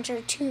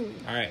into tomb.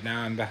 All right,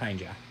 now I'm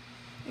behind you.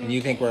 And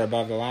you think we're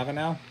above the lava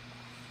now?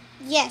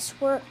 Yes,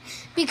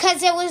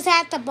 because it was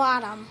at the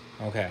bottom.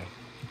 Okay.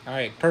 All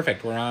right,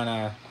 perfect. We're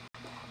on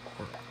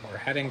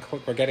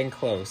we're getting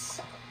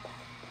close.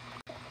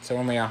 So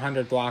only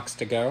 100 blocks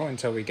to go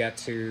until we get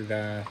to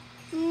the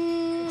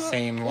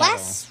same level.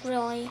 Less,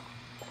 really.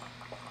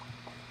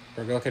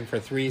 We're looking for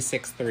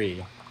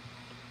 363.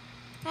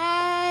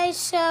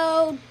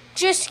 So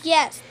just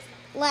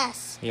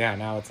less. Yeah,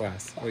 now it's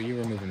less. Well, you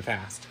were moving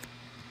fast.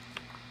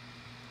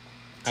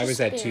 I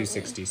was at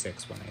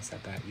 266 when I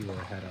said that. You were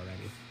ahead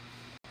already.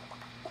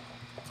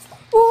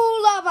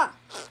 Ooh, lava!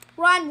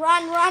 Run,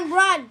 run, run,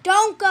 run!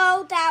 Don't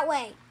go that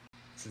way.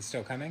 Is it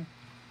still coming?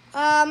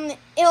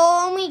 It'll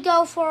only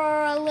go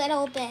for a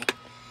little bit.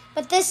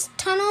 But this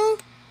tunnel,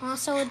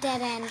 also a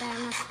dead end,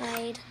 I'm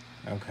afraid.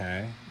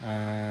 Okay.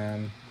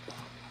 I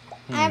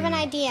have an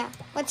idea.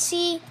 Let's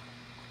see.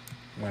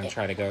 You want to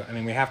try to go? I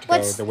mean, we have to go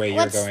the way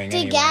you're going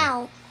anyway. Let's dig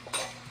out.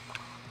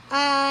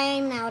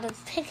 I'm out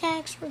of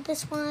pickaxe for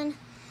this one.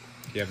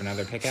 Do you have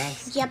another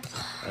pickaxe? Yep.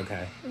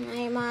 Okay.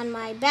 I'm on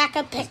my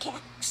backup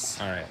pickaxe.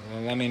 All right.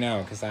 Well, let me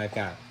know, because I've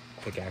got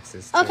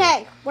pickaxes too.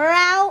 Okay, we're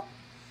out.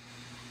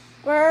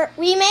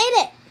 We made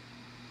it.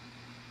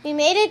 We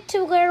made it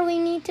to where we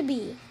need to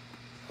be.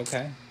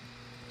 Okay.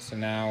 So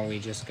now we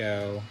just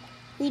go...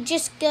 We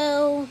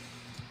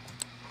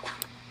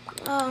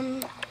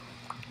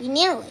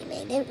nearly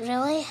made it,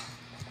 really.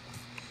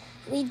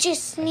 We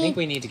just need... I think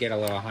we need to get a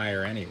little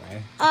higher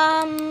anyway.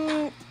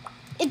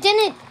 It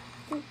didn't...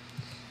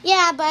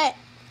 Yeah, but...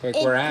 Look,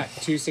 we're at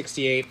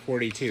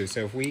 268.42,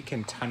 so if we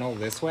can tunnel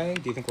this way,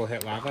 do you think we'll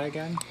hit lava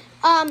again?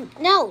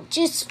 No,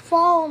 just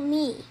follow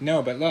me.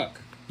 No, but look,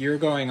 you're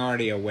going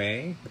already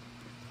away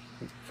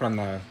from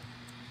the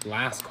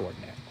last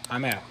coordinate.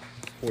 I'm at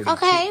 42.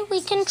 Okay,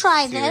 we can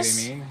try See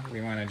this. what I mean?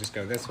 We want to just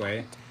go this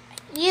way.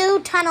 You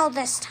tunnel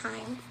this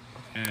time.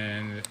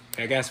 And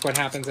I guess what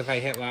happens if I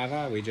hit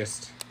lava? We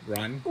just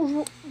run?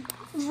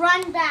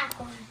 Run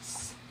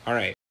backwards. All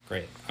right,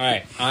 great. All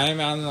right,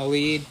 I'm on the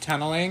lead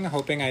tunneling,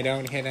 hoping I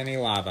don't hit any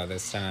lava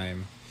this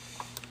time.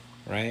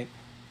 Right?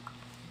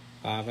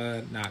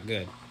 Lava, not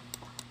good.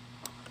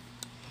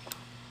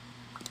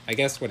 I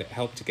guess would it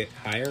help to get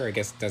higher? I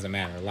guess it doesn't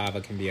matter.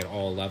 Lava can be at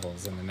all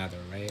levels in the Nether,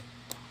 right?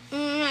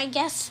 I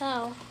guess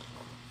so.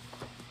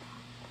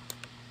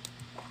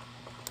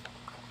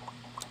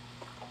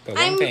 But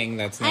one thing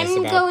that's nice I'm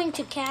about... going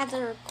to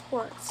gather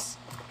quartz.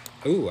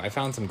 Ooh, I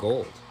found some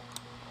gold.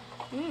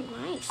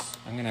 Nice.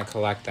 I'm going to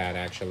collect that,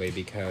 actually,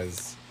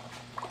 because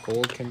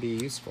gold can be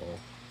useful.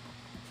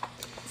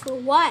 For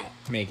what?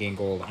 Making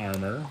gold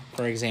armor,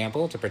 for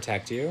example, to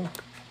protect you.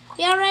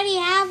 We already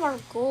have our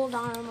gold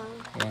armor.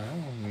 Well,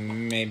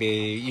 maybe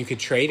you could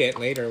trade it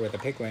later with a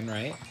piglin,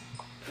 right?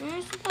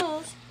 I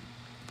suppose.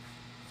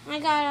 I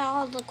got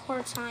all the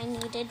quartz I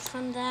needed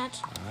from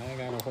that. I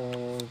got a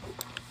whole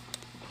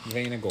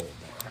vein of gold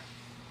there.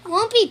 It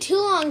won't be too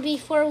long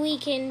before we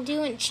can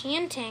do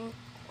enchanting.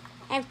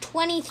 I have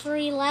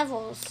 23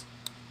 levels.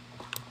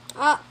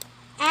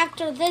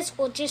 After this,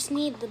 we'll just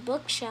need the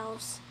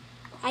bookshelves.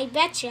 I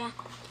betcha.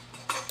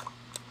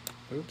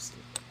 Oops.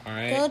 All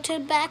right. Go to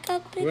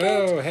backup.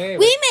 Whoa, hey.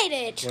 We made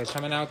it. We're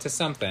coming out to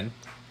something.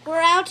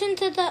 We're out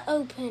into the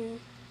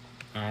open.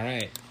 All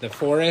right. The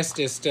forest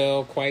is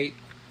still quite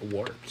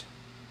warped.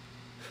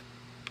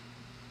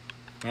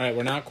 All right,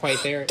 we're not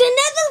quite there. The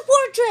Nether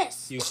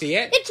Fortress! You see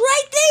it? It's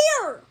right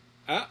there!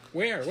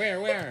 Where?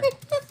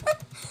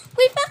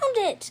 We found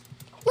it.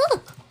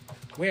 Look.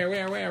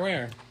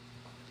 Where?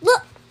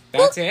 Look.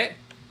 That's it?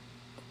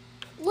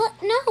 Look.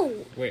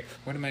 No. Wait,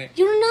 what am I...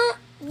 You're not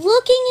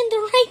looking in the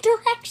right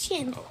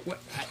direction. Oh, what?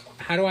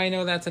 How do I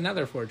know that's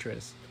another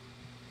fortress?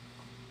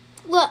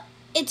 Look.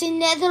 It's a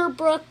nether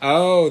brick.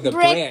 Oh, the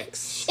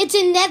bricks. It's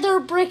a nether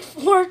brick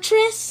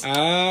fortress.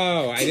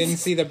 Oh, I didn't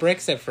see the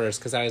bricks at first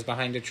because I was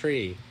behind a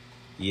tree.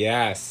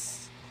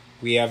 Yes.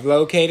 We have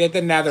located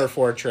the nether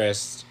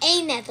fortress.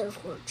 A nether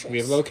fortress. We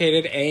have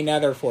located a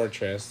nether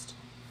fortress.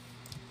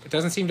 It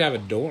doesn't seem to have a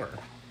door.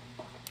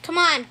 Come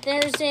on,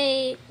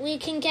 we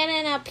can get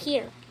in up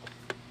here.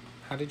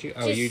 How did you...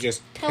 Oh, you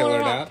just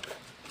pillared up?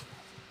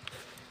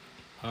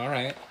 All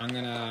right, I'm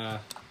going to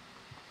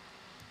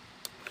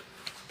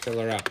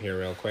pillar up here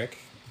real quick,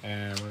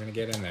 and we're going to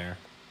get in there.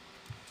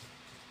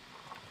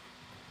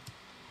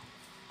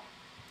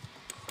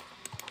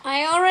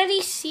 I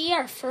already see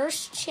our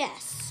first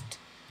chest.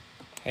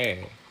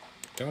 Hey,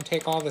 don't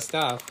take all the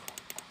stuff.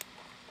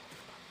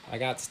 I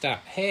got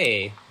stuff.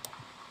 Hey.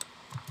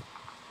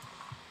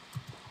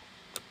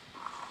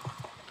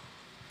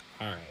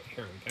 All right,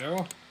 here we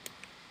go.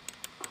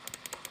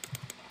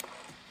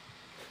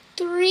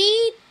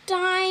 3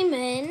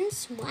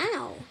 diamonds.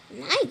 Wow,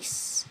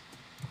 nice.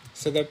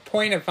 So the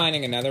point of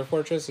finding another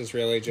fortress is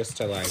really just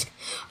to, like,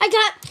 I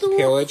got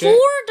 4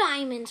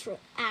 diamonds,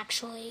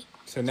 actually.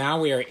 So now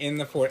we are in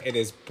the fort. It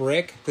is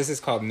brick. This is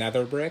called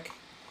nether brick.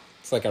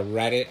 It's like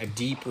a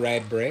deep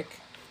red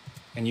brick.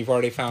 And you've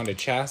already found a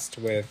chest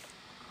with...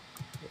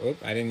 Oop,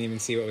 I didn't even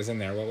see what was in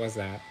there. What was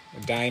that?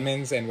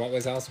 Diamonds, and what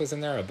else was in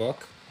there? A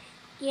book?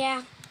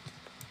 Yeah.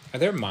 Are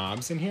there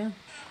mobs in here?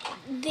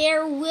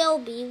 There will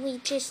be. We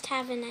just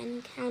haven't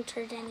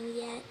encountered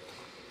any yet.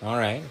 All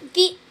right.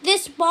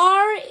 This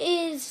bar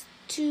is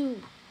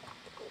to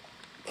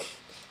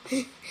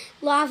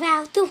lava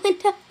out the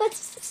window.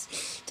 What's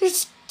this?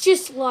 There's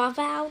just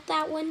lava out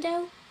that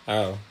window.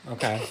 Oh,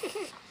 okay.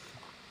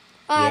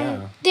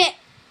 I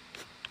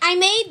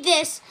made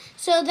this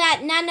so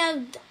that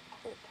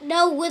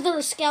no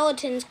wither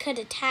skeletons could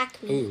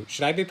attack me. Ooh,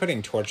 should I be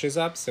putting torches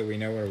up so we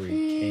know where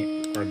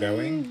we're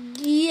going?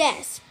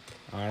 Yes.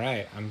 All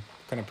right, I'm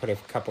gonna put a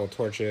couple of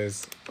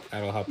torches.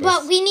 That'll help us.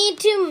 But we need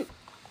to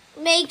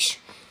make sure.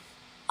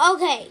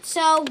 Okay,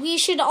 so we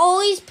should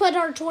always put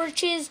our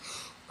torches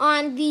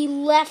on the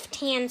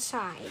left-hand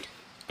side.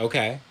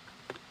 Okay.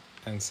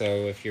 And so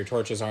if your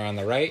torches are on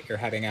the right, you're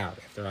heading out.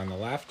 If they're on the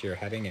left, you're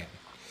heading in.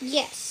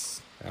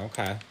 Yes.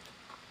 Okay.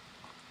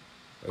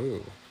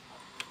 Ooh.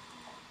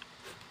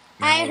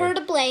 I heard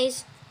a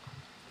blaze.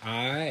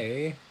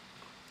 I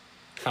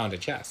found a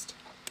chest.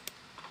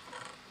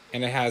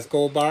 And it has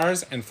gold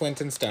bars and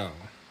flint and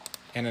stone.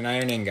 And an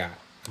iron ingot.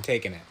 I'm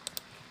taking it.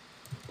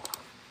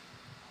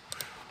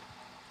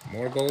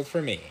 More gold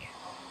for me.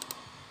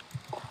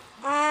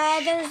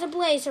 There's a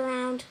blaze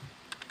around.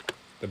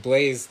 The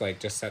blaze, like,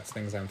 just sets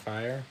things on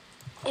fire?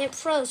 It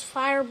throws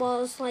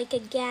fireballs like a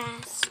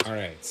gas. All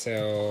right,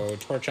 so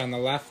torch on the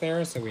left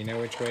there so we know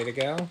which way to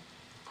go.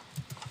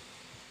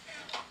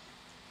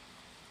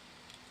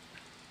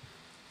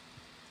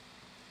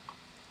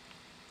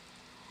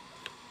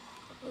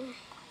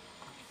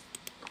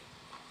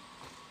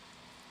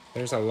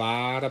 There's a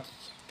lot of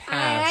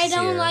paths I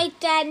don't here. like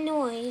that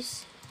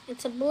noise.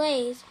 It's a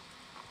blaze.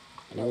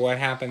 What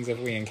happens if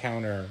we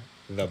encounter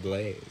the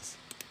blaze?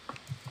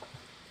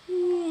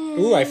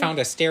 Ooh, I found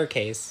a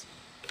staircase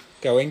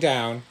going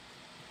down.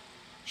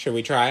 Should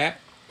we try it?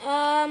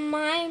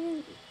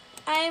 I'm...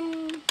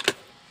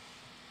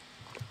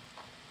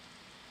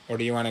 Or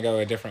do you want to go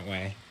a different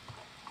way?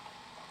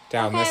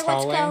 Down Okay, this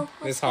hallway? let's go.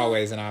 This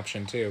hallway is an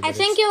option too. I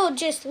think it will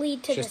just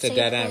lead to just the a same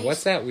dead end. place.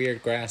 What's that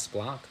weird grass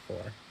block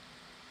for?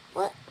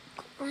 What?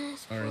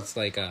 Grass Or block? it's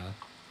like a...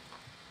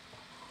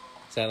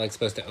 Is that like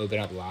supposed to open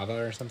up lava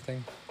or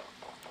something?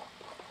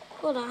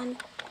 Hold on.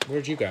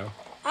 Where'd you go?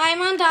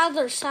 I'm on the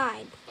other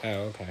side. Oh,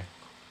 okay.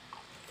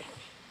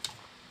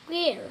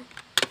 Where?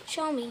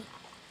 Show me.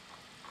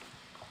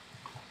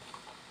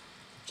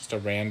 Just a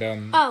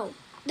random... Oh,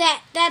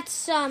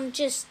 that's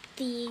just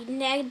the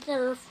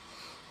nether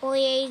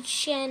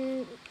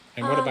foliation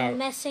And what about...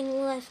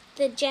 messing with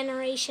the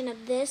generation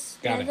of this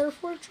Got nether it.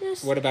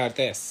 fortress. What about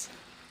this?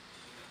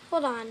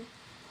 Hold on.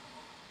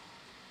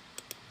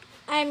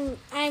 I'm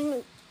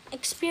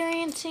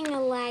experiencing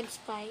a lag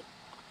spike.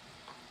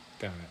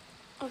 Got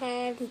it.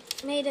 Okay,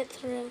 I've made it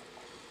through.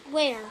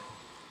 Where?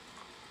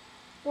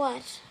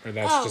 What? Or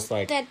that's just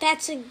like...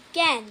 that's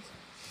again.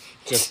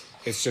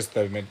 It's just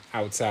the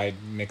outside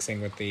mixing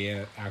with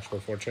the actual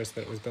fortress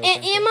that was built.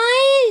 Am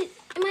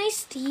I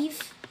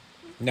Steve?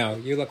 No,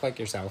 you look like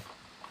yourself.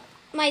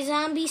 My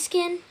zombie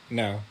skin?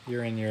 No,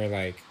 you're in your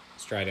like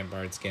strident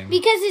bard skin.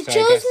 Because it So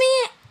shows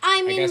me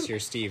I guess you're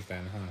Steve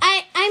then, huh?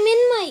 I'm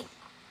in my...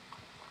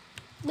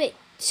 Wait,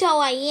 so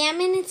I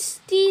am in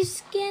Steve's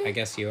skin? I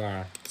guess you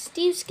are.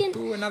 Steve's skin?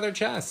 Ooh, another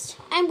chest.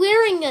 I'm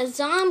wearing a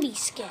zombie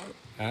skin.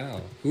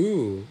 Oh.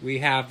 Ooh, we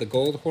have the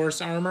gold horse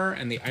armor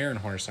and the iron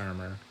horse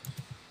armor.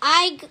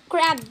 I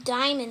grabbed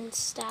diamond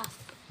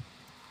stuff,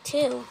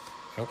 too.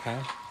 Okay.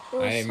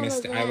 Or I some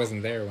missed of it. I that.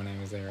 wasn't there when I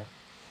was there.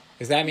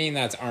 Does that mean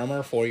that's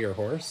armor for your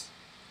horse?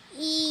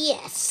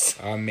 Yes.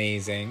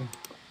 Amazing.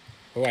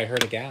 Oh, I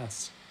heard a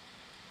ghast.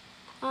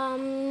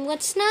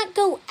 Let's not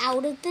go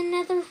out of the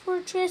Nether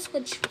fortress,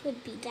 which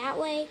would be that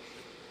way.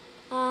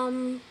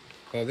 Well,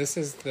 this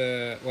is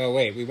the... Well,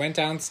 wait. We went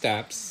down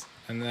steps,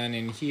 and then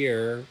in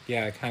here,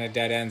 yeah, it kind of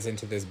dead ends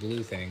into this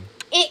blue thing.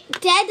 It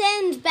dead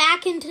ends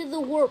back into the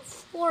warp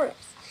forest.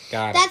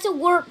 Got it. That's a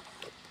warp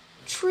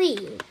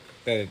tree.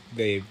 That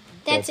they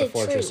built the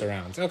fortress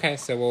around. Okay,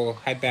 so we'll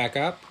head back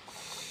up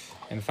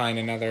and find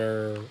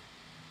another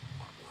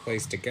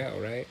place to go,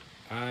 right?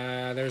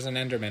 There's an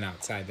Enderman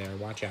outside there.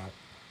 Watch out.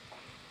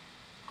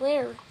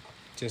 Where?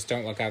 Just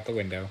don't look out the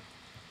window.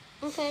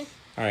 Okay.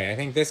 All right, I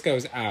think this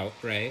goes out,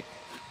 right?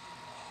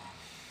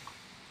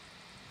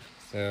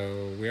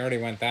 So we already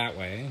went that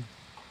way.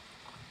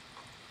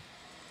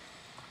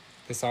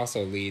 This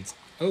also leads...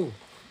 Oh,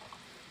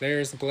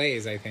 there's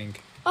Blaze, I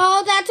think.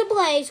 Oh, that's a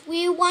Blaze.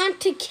 We want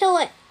to kill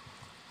it.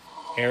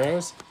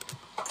 Arrows?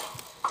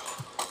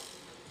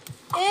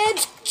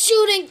 It's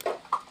shooting.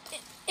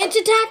 It's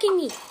attacking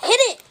me. Hit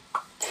it.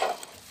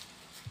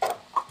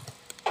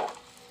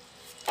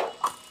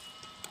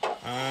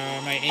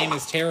 My aim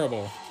is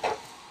terrible.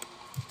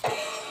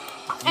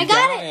 I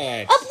got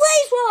it. A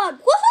Blaze rod.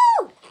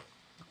 Woohoo!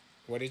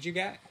 What did you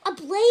get? A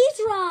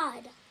Blaze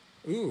rod.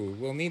 Ooh,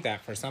 we'll need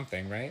that for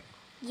something, right?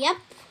 Yep.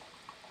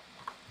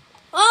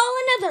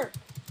 Oh, another.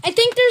 I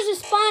think there's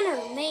a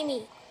spawner,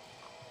 maybe.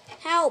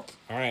 Help.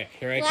 All right,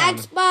 here I come.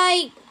 Lags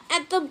by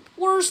at the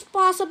worst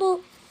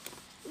possible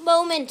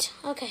moment.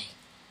 Okay.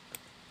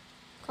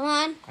 Come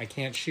on. I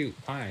can't shoot.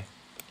 Why?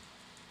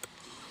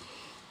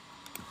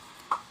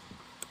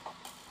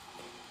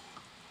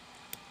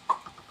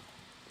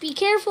 Be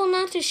careful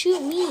not to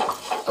shoot me.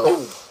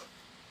 Oh.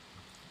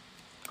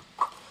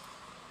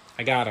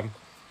 I got him.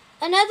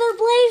 Another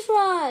Blaze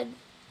rod.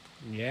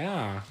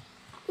 Yeah.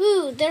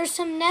 Ooh, there's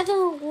some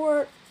nether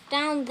wart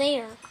down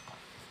there.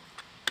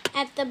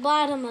 At the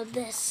bottom of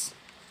this.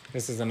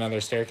 This is another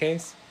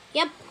staircase?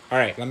 Yep. All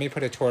right, let me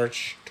put a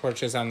torch.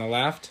 Torches on the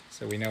left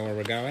so we know where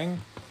we're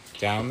going.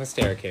 Down the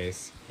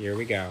staircase. Here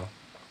we go.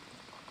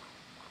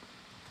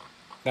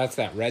 That's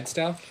that red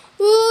stuff?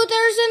 Ooh,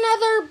 there's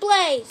another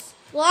Blaze.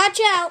 Watch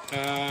out.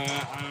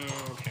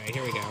 Okay,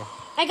 here we go.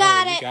 I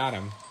got it. You got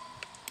him.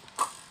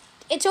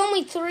 It's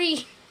only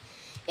 3.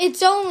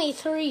 It's only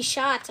 3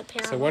 shots,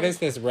 apparently. So what is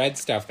this red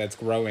stuff that's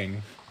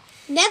growing?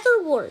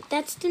 Nether wart.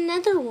 That's the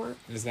nether wart.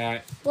 Is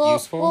that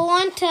useful? We'll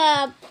want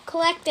to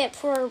collect it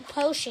for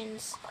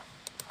potions.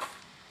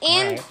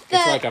 And right.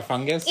 It's like a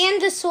fungus?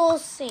 And the soul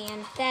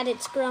sand that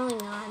it's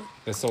growing on.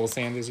 The soul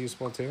sand is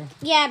useful too?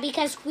 Yeah,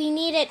 because we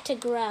need it to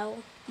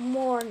grow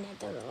more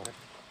nether wart.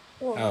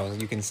 Oh,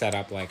 you can set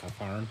up like a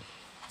farm?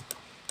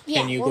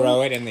 Yeah, Can you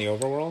grow it in the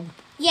overworld?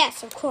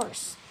 Yes, of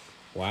course.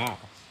 Wow.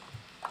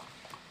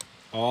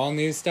 All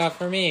new stuff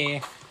for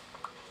me.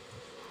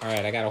 All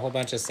right, I got a whole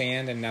bunch of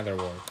sand and nether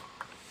wart.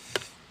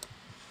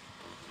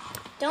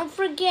 Don't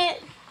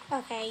forget...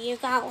 Okay, you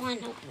got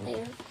one up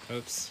there.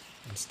 Oops,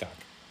 I'm stuck.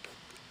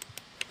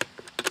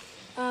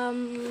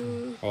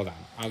 Hold on,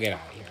 I'll get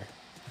out of here.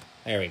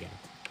 There we go.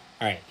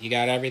 All right, you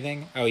got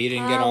everything? Oh, you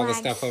didn't get all the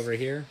stuff over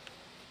here?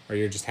 Or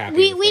you're just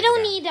happy? We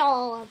don't need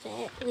all of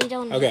it. We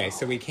don't need Okay,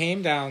 so we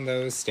came down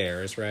those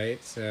stairs,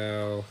 right?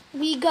 So...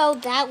 We go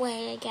that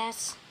way, I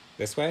guess.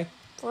 This way?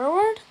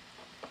 Forward?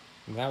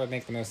 That would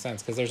make the most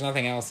sense, because there's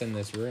nothing else in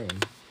this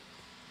room.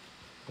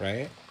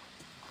 Right?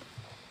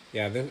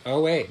 Yeah, oh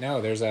wait,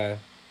 no, there's a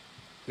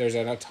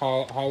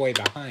tall hallway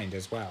behind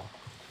as well.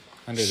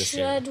 Under the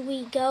stairs. Should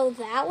we go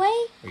that way?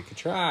 We could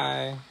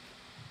try.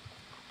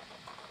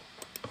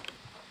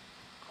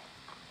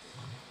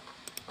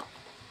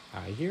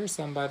 I hear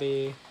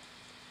somebody.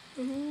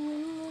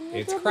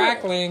 It's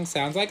crackling.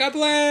 Sounds like a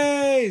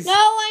blaze. No,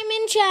 I'm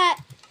in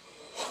chat.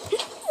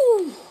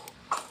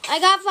 I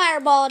got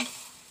fireballed.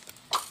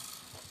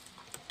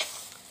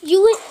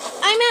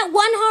 I'm at 1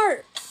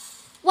 heart.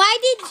 Why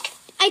did...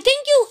 I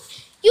think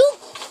you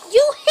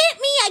hit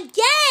me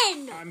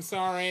again. I'm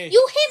sorry.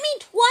 You hit me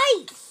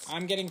twice.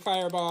 I'm getting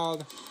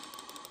fireballed.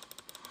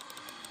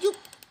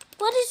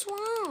 What is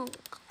wrong?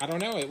 I don't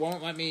know. It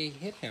won't let me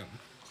hit him.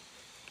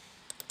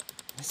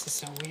 This is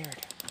so weird.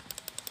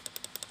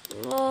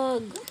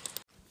 Ugh.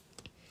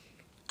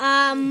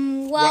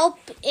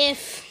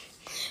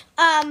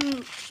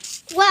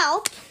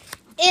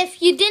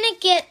 If you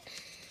didn't get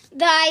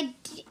the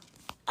idea,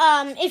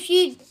 if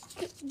you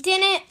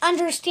didn't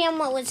understand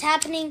what was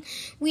happening,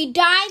 we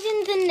died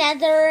in the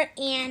Nether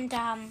and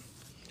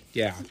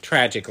yeah,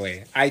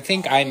 tragically. I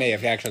think I may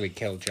have actually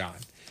killed John.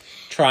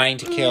 Trying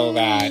to kill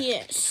that.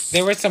 Yes.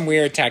 There was some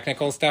weird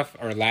technical stuff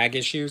or lag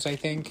issues, I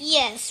think.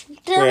 Yes,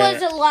 there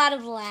was a lot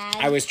of lag.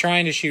 I was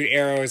trying to shoot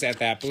arrows at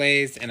that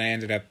blaze, and I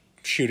ended up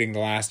shooting the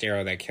last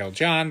arrow that killed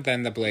John.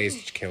 Then the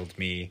blaze killed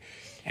me.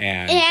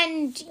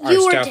 And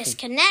you were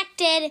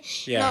disconnected.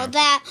 Yeah.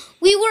 That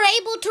we were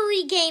able to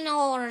regain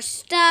all our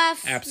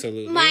stuff.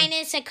 Absolutely.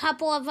 Minus a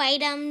couple of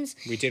items.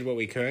 We did what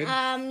we could.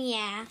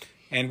 Yeah.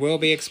 And we'll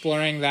be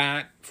exploring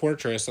that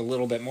fortress a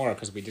little bit more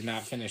because we did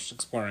not finish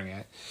exploring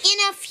it. In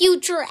a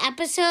future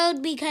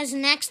episode, because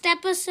next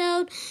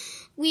episode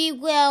we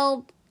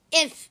will,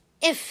 if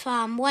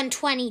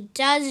 120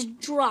 does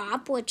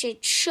drop, which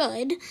it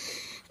should,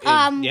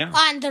 on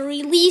the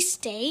release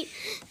date,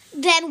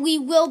 then we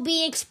will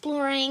be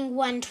exploring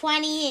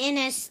 120 in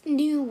a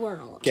new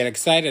world. Get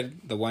excited.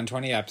 The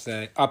 120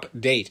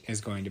 update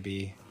is going to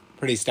be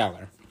pretty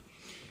stellar.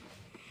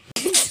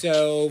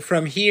 So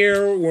from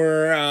here,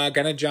 we're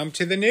going to jump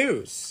to the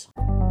news.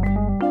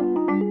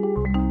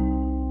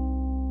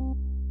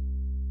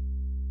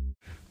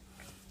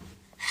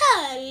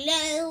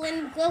 Hello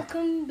and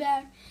welcome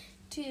back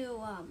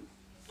to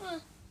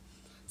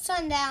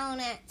Sundown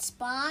at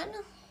Spawn.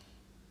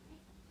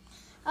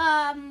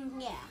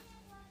 Yeah.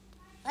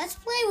 Let's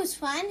Play was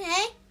fun,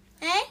 hey?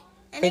 Hey?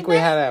 I think we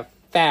had a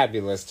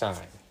fabulous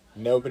time.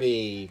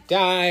 Nobody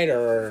died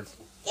or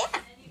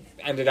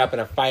ended up in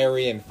a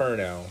fiery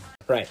inferno.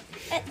 Right.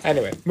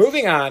 Anyway,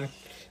 moving on.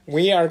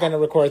 We are going to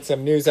record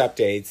some news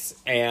updates,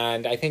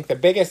 and I think the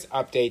biggest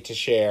update to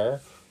share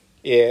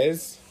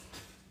is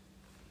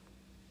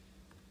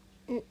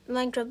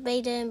Minecraft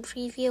beta and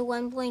preview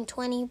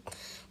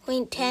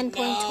 1.20.10.20.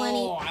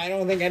 No, I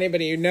don't think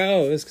anybody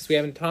knows because we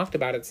haven't talked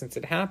about it since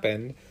it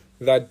happened.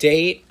 The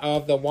date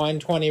of the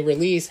 120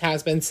 release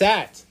has been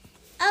set.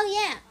 Oh,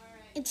 yeah.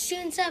 It's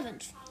June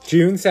 7th.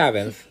 June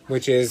 7th,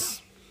 which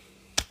is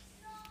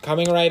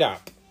coming right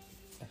up.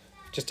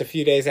 Just a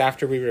few days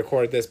after we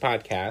record this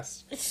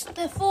podcast. It's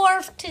the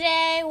 4th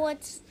today.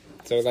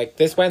 So, like,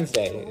 this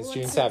Wednesday is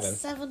June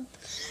 7th. 7th.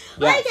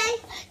 Yes. Okay.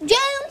 June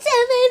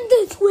 7th,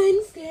 it's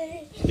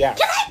Wednesday. Yeah.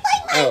 Can I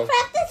play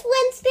Minecraft this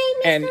Wednesday,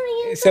 Mr. And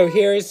Anderson? so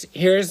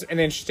here's an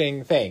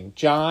interesting thing.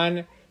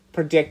 John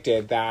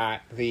predicted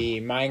that the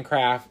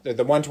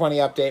 120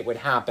 update would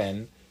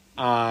happen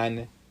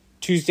on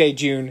Tuesday,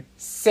 June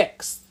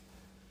 6th.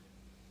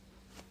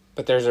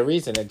 But there's a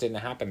reason it didn't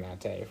happen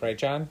that day. Right,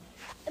 John?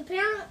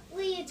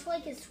 Apparently, it's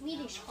like a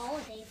Swedish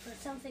holiday for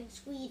something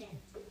Sweden.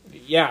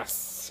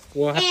 Yes.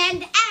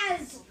 And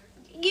as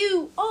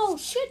you all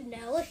should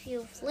know, if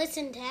you've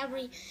listened to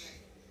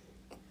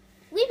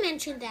we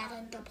mentioned that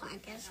in the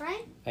podcast,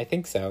 right? I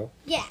think so.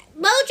 Yeah.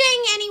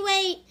 Mojang,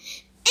 anyway,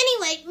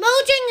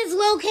 Mojang is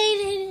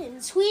located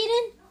in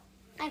Sweden.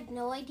 I have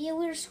no idea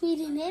where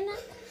Sweden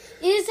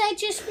is. I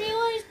just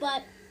realized,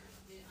 but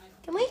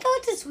can we go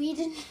to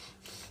Sweden?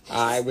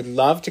 I would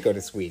love to go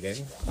to Sweden.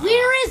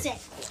 Where is it?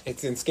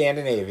 It's in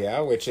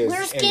Scandinavia, which is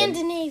Where's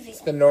Scandinavia? It's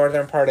the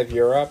northern part of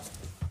Europe,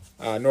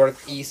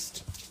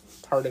 northeast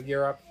part of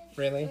Europe,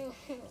 really.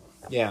 Mm-hmm.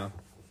 Yeah,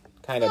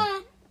 kind of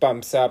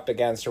bumps up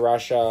against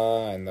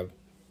Russia and the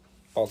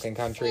Balkan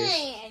countries.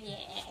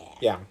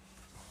 Yeah,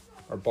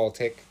 or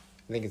Baltic.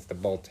 I think it's the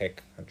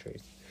Baltic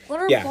countries. What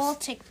are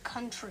Baltic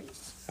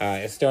countries?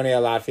 Estonia,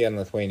 Latvia, and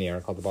Lithuania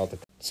are called the Baltic.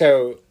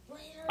 So,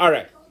 all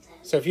right.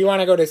 So if you want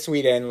to go to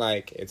Sweden,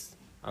 like it's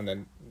on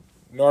the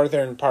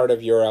northern part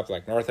of Europe,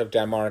 like north of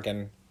Denmark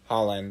and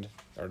Holland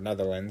or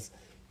Netherlands,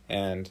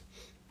 and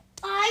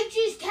I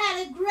just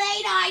had a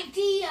great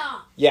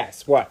idea.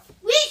 Yes, what?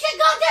 We should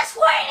go to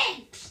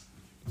Sweden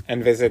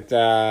And visit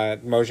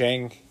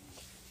Mojang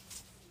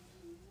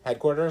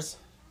headquarters.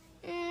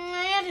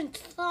 I hadn't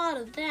thought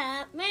of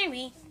that.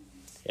 Maybe.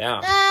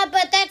 Yeah.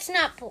 But that's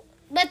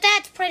but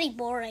that's pretty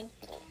boring.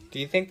 Do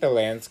you think the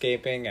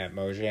landscaping at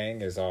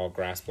Mojang is all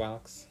grass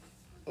blocks?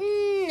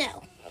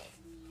 No.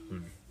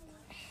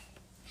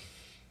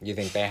 You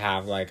think they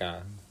have do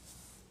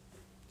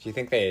you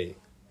think they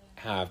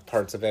have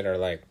parts of it are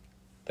like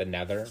the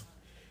Nether?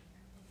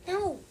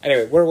 No.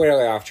 Anyway, we're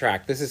really off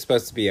track. This is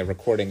supposed to be a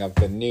recording of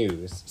the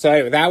news. So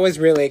anyway, that was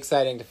really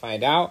exciting to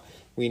find out.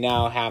 We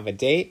now have a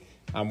date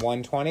on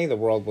 120. The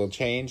world will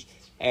change.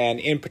 And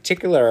in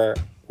particular,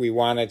 we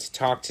wanted to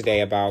talk today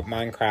about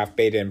Minecraft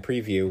beta and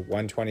preview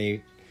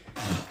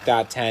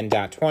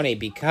 120.10.20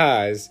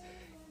 because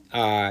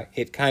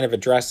it kind of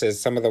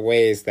addresses some of the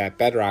ways that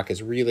Bedrock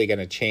is really going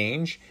to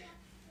change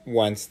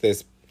once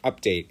this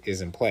update is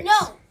in place.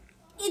 No,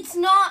 it's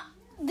not.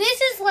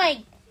 This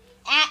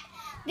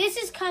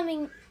is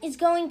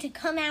going to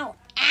come out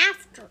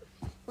after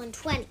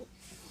 120.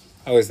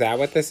 Oh, is that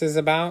what this is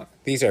about?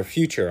 These are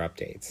future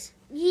updates.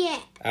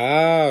 Yeah.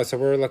 Oh, so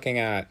we're looking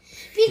at...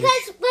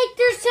 Because,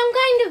 there's some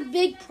kind of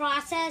big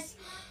process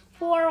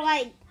for,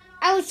 I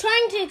was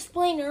trying to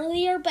explain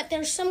earlier, but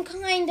there's some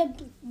kind of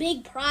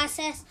big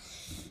process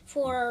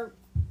for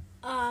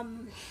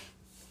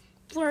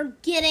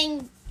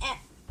getting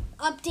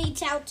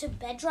updates out to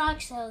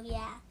Bedrock, so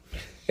yeah.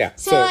 Yeah.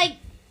 So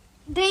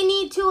they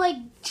need to,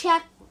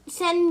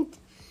 send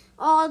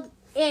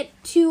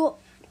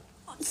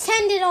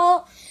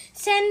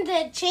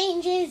the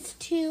changes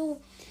to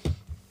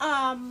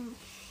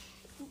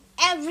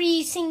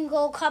every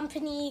single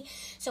company,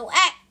 so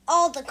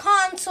all the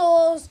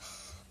consoles,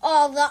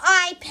 all the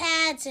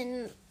iPads,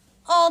 and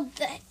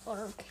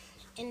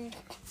and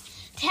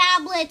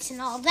tablets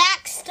and all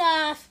that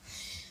stuff,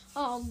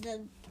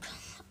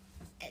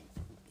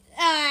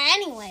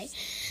 anyway,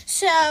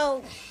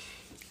 so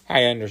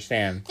I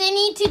understand. They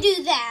need to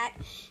do that,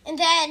 and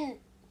then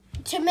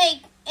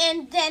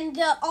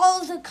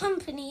all the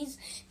companies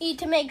need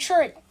to make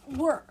sure it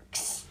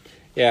works.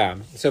 Yeah.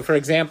 So, for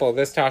example,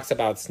 this talks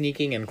about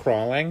sneaking and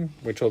crawling,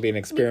 which will be an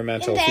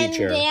experimental feature. And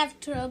then they have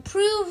to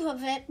approve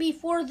of it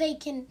before they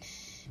can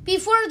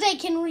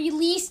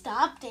release the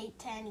update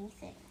to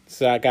anything.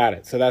 So I got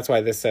it. So that's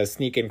why this says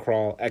sneak and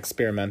crawl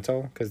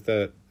experimental, because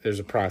there's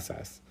a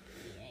process.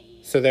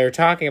 So they're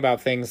talking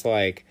about things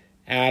like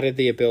added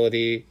the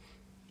ability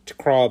to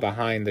crawl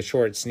behind the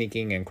short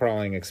sneaking and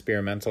crawling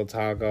experimental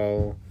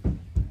toggle,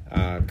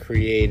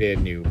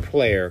 created new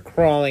player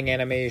crawling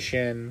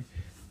animation.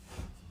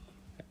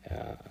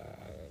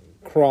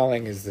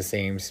 Crawling is the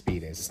same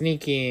speed as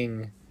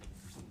sneaking.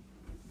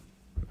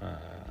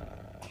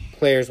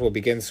 Players will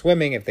begin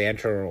swimming if they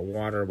enter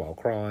water while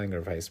crawling,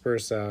 or vice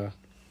versa.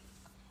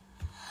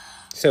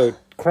 So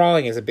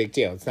crawling is a big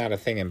deal. It's not a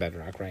thing in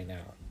Bedrock right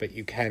now, but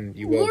you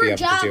will be able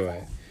to do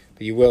it.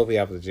 But you will be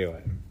able to do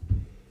it.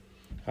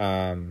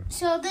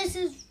 So this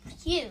is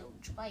huge.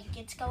 Like,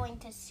 it's going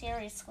to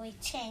seriously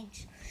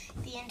change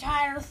the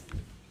entire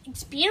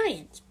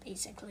experience,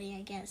 basically,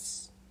 I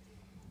guess.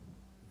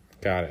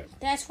 Got it.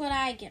 That's what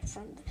I get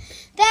from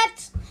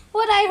That's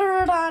what I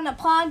heard on a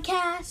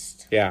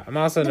podcast. Yeah, I'm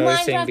also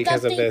noticing Minecraft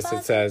because of update this, podcast.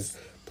 it says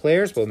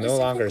players will no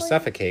longer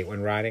suffocate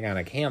when riding on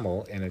a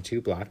camel in a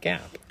 2-block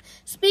gap.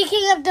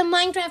 Speaking of the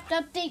Minecraft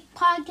Update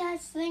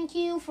podcast, thank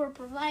you for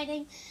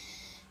providing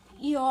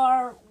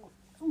your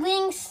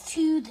links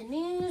to the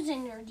news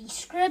and your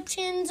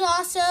descriptions.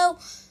 Also,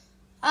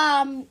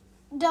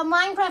 the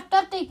Minecraft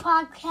Update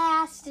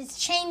podcast is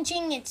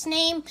changing its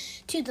name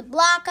to the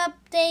Block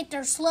Update.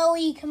 They're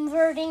slowly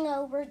converting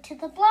over to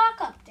the Block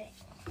Update.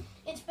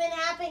 It's been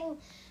happening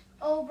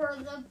over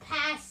the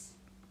past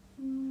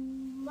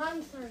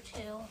month or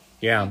two.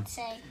 Yeah. I'd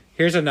say.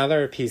 Here's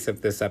another piece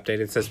of this update.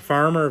 It says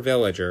farmer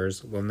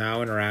villagers will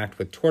now interact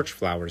with torch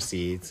flower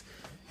seeds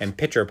and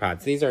pitcher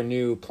pods. These are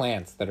new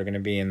plants that are going to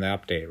be in the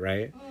update,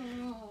 right?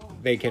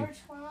 They can torch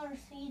flower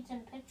seeds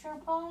and pitcher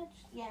pods?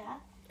 Yeah.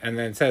 And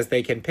then it says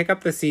they can pick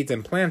up the seeds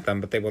and plant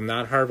them, but they will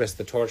not harvest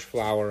the torch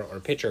flower or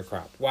pitcher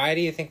crop. Why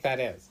do you think that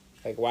is?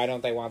 Like, why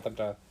don't they want them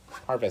to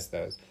harvest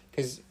those?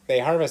 Because they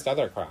harvest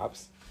other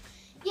crops.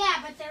 Yeah,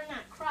 but they're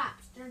not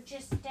crops. They're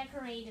just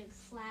decorated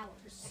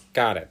flowers.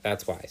 Got it.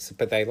 That's why. So,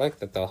 but they like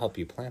that they'll help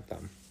you plant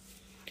them.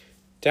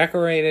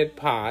 Decorated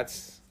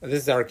pots.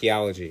 This is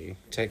archaeology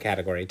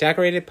category.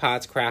 Decorated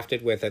pots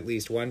crafted with at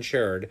least one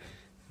sherd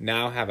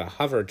now have a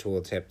hover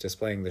tooltip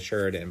displaying the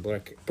sherd and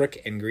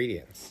brick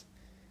ingredients.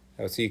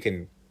 Oh, so you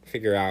can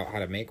figure out how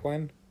to make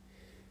one,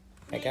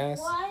 I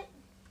guess. What?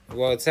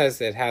 Well, it says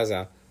it has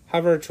a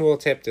hover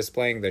tooltip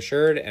displaying the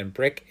sherd and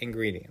brick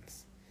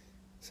ingredients.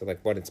 So,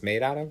 like, what it's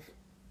made out of?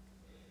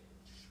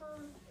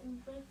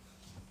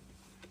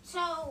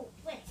 So,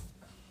 wait.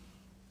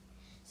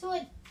 So,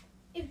 like,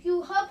 if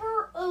you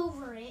hover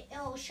over it,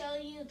 it'll show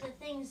you the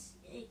things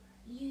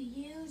you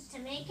use to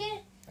make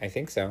it? I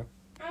think so.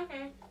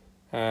 Okay.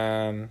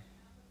 And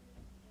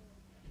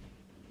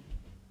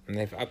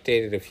they've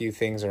updated a few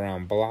things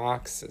around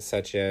blocks,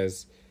 such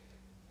as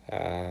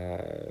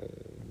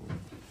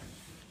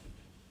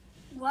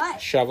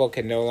What? shovel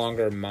can no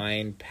longer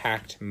mine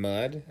packed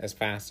mud as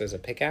fast as a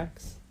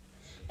pickaxe.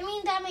 I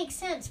mean, that makes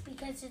sense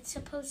because it's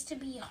supposed to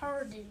be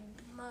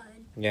hardened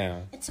mud.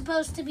 Yeah. It's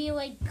supposed to be,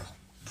 like,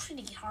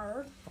 pretty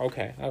hard.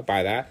 Okay, I'll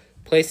buy that.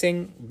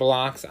 Placing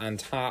blocks on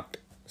top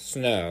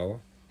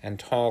snow and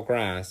tall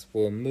grass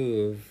will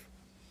move,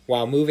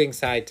 while moving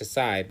side to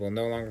side will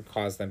no longer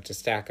cause them to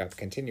stack up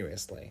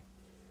continuously.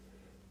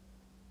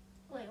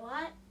 Wait,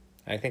 what?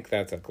 I think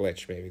that's a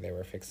glitch maybe they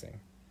were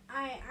fixing.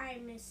 I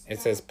missed It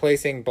that. says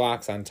placing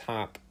blocks on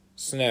top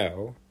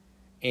snow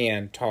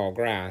and tall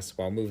grass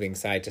while moving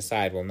side to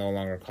side will no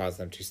longer cause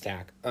them to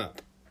stack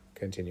up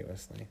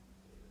continuously.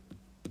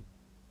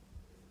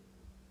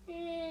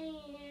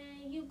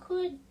 You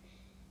could...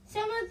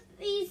 Some of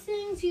these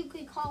things you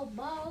could call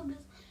bugs.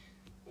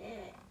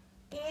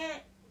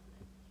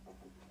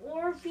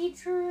 Or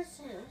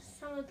features.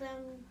 Some of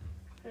them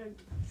are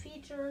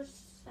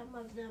features. Some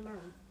of them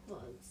are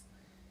bugs.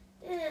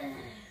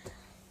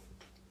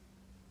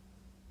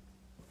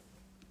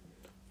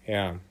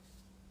 Yeah.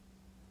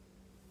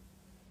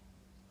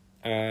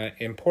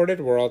 Imported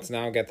worlds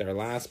now get their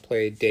last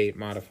played date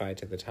modified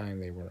to the time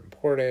they were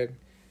imported.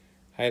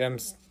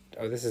 Items...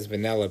 Oh, this is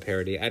vanilla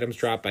parody. Items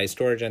dropped by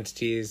storage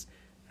entities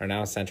are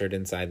now centered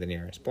inside the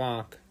nearest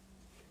block.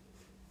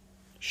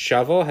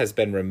 Shovel has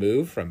been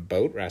removed from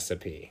boat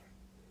recipe.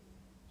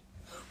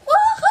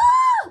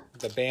 Woohoo!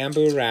 The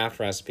bamboo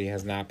raft recipe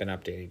has not been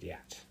updated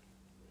yet.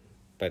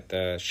 But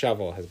the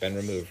shovel has been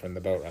removed from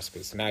the boat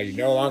recipe. So now you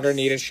no longer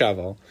need a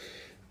shovel.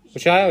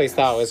 Which I always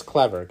thought was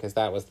clever, because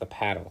that was the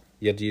paddle.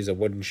 You had to use a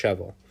wooden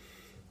shovel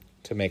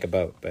to make a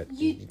boat. But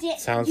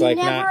sounds like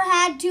you never not.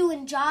 had to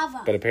in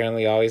Java. But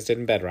apparently you always did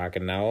in Bedrock,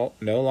 and now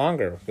no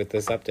longer with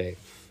this update.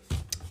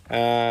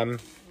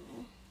 And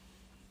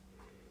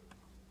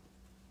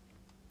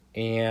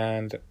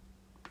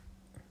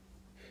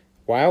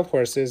Wild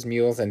horses,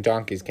 mules, and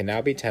donkeys can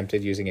now be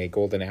tempted using a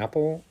golden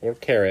apple or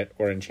carrot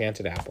or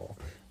enchanted apple.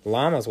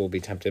 Llamas will be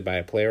tempted by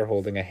a player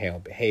holding a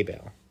hay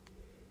bale.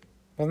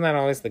 Wasn't that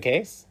always the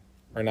case?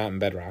 Or not in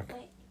Bedrock?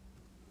 Wait.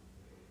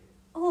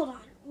 Hold on.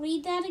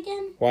 Read that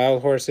again.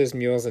 Wild horses,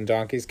 mules, and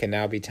donkeys can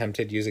now be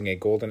tempted using a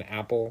golden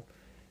apple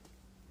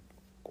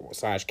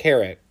 /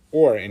 carrot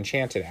or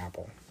enchanted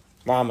apple.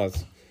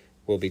 Llamas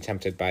will be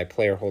tempted by a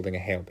player holding a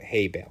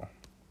hay bale.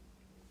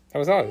 That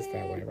was always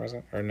that way,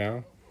 wasn't it? Or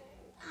no?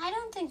 I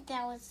don't think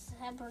that was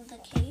ever the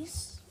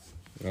case.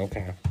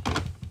 Okay.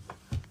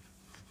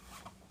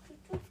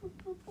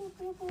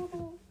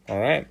 All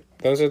right.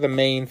 Those are the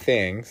main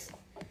things.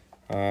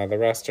 The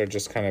rest are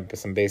just kind of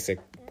some basic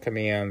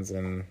commands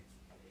and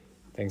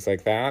things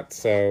like that.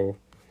 So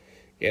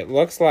it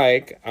looks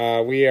like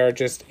we are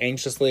just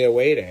anxiously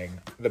awaiting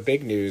the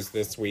big news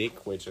this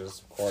week, which is,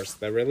 of course,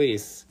 the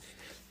release.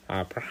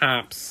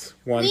 Perhaps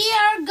once... We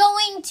are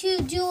going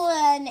to do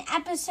an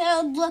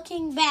episode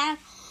looking back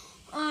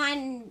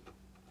on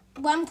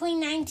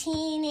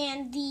 1.19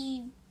 and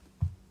the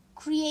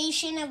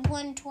creation of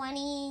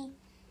 120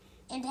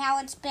 and how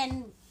it's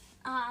been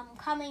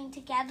coming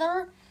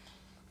together.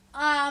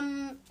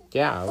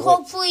 Yeah.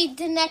 Hopefully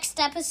the next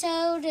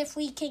episode, if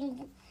we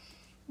can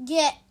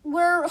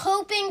we're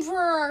hoping for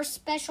our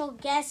special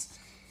guest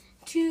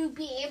to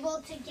be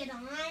able to get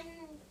on.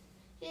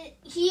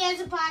 He has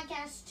a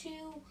podcast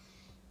too.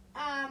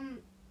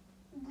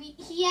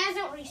 He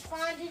hasn't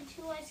responded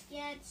to us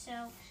yet, so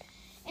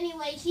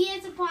anyway, he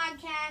has a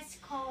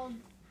podcast called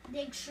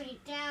Dig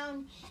Straight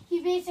Down.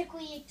 He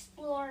basically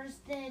explores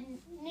the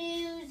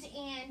news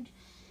and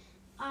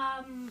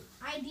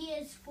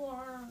ideas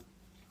for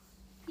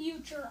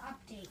future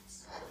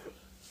updates.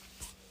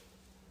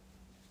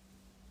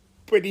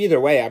 But either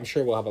way, I'm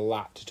sure we'll have a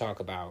lot to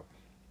talk about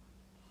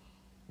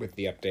with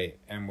the update,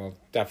 and we'll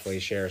definitely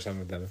share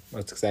some of the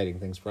most exciting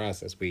things for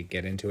us as we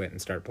get into it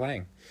and start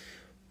playing.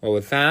 Well,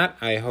 with that,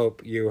 I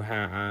hope you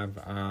have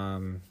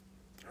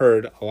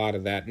heard a lot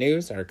of that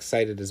news, are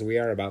excited as we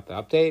are about the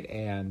update,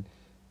 and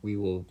we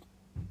will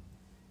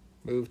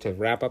move to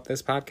wrap up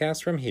this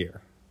podcast from here.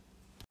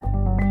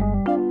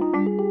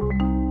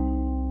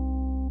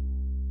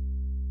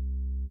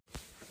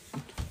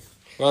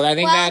 Well, I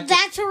think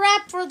that's a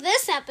wrap for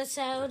this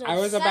episode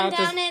of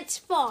Sundown at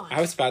Spawn.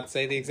 I was about to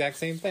say the exact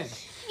same thing.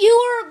 You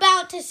were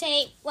about to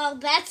say, well,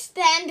 that's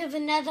the end of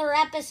another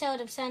episode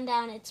of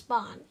Sundown at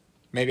Spawn.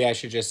 Maybe I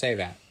should just say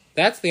that.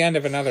 That's the end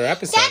of another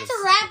episode. That's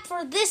a wrap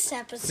for this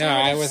episode. No,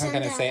 I wasn't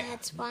going to say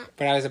it.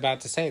 But I was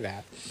about to say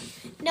that.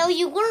 No,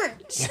 you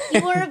weren't.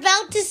 You were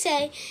about to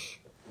say,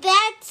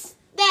 that's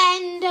the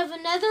end of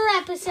another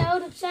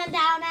episode of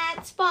Sundown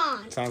at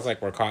Spawn. Sounds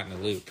like we're caught in a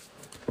loop.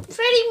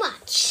 Pretty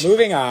much.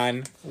 Moving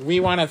on, we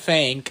want to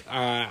thank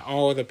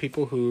all the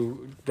people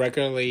who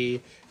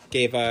regularly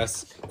gave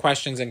us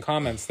questions and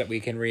comments that we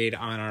can read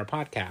on our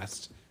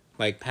podcast.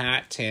 Like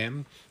Pat,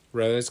 Tim,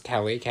 Rose,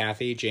 Kelly,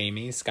 Kathy,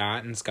 Jamie,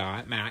 Scott,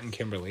 Matt and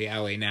Kimberly,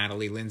 Ellie,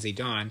 Natalie, Lindsay,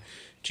 Dawn,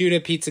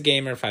 Judah, Pizza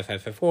Gamer,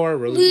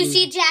 5554,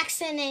 Lucy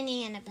Jackson, and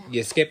Annabelle.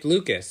 You skipped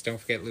Lucas. Don't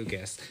forget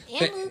Lucas.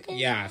 Lucas.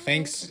 Yeah,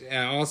 thanks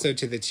also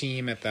to the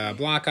team at the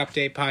Block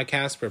Update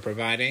Podcast for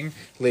providing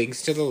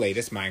links to the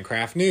latest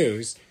Minecraft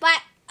news. But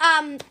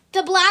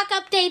the Block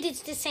Update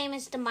is the same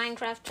as the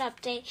Minecraft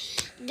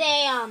update.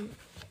 They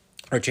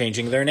are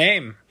changing their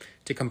name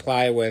to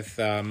comply with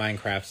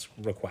Minecraft's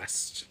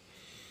request.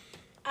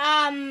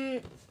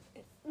 By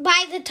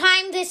the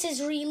time this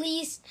is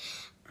released,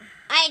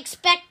 I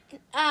expect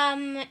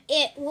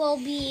it will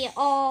be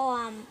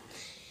all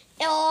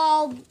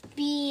it'll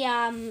be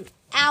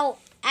out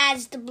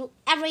as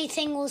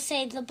everything will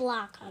say the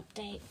Block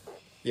Update.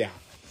 Yeah.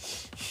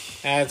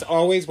 As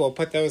always, we'll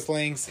put those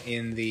links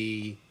in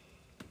the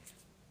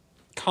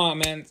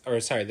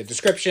the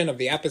description of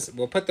the episode.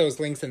 We'll put those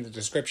links in the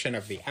description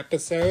of the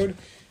episode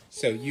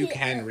so you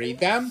can read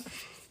them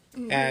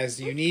as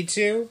you need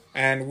to.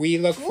 And we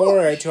look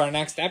forward to our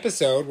next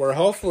episode where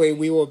hopefully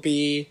we will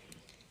be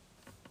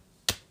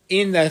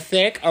in the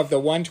thick of the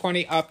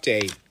 120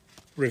 update,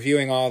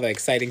 reviewing all the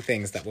exciting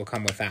things that will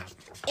come with that.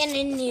 In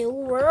a new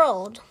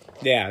world.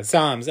 Yeah,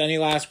 Zommbs, any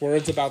last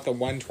words about the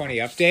 120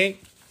 update?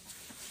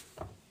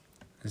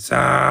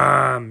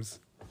 Zommbs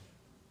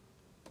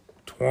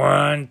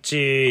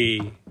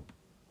 20.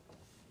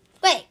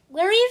 Wait,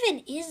 where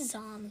even is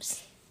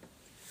Zommbs?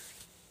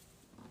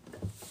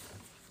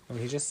 Well,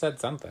 he just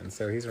said something,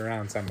 so he's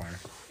around somewhere.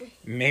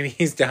 Maybe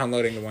he's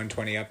downloading the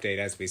 120 update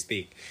as we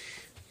speak.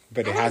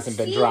 But it hasn't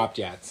been dropped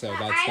yet, so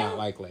that's not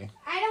likely.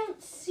 I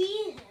don't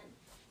see him.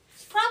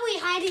 He's probably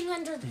hiding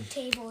under the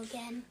table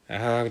again.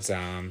 Oh,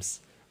 Zommbs.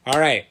 All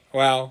right,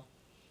 well,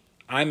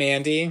 I'm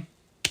Andy.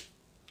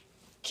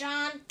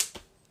 John.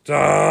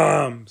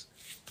 Zommbs.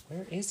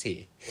 Where is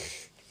he?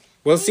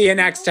 We'll see you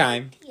next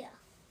time. Yeah.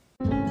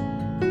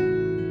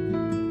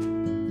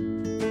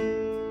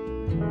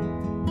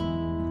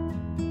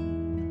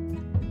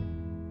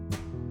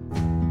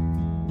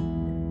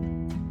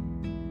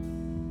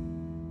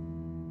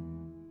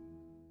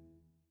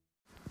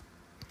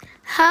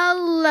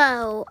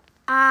 Hello,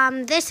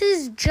 This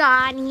is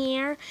John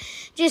here,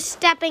 just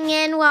stepping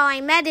in while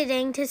I'm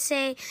editing to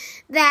say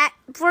that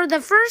for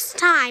the first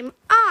time,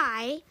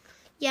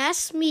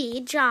 yes,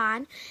 me,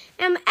 John,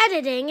 am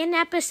editing an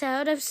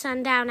episode of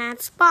Sundown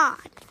at Spawn.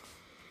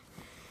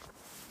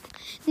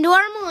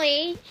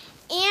 Normally,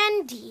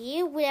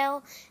 Andy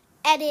will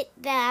edit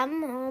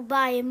them all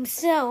by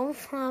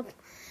himself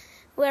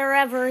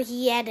wherever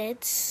he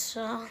edits.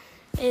 So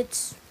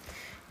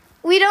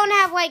we don't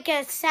have like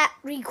a set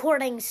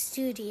recording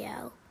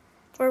studio.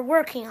 We're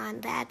working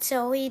on that.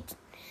 So we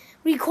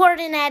record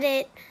and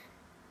edit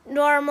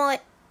normally.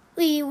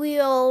 We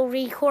will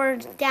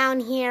record down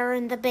here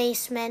in the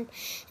basement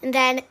and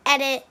then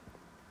edit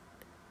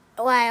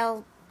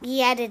while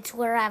he edits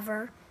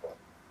wherever.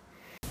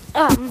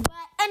 But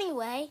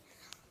anyway,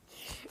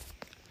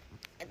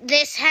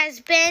 this has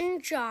been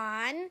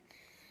John.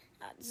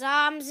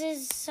 Zommbs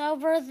is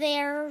over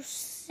there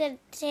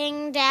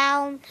sitting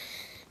down.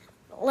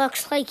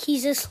 Looks like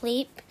he's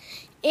asleep.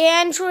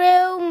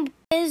 Andrew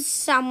is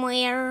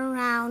somewhere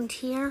around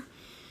here.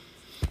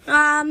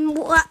 And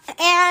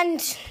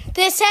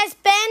this has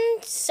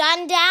been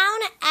Sundown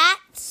at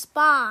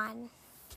Spawn.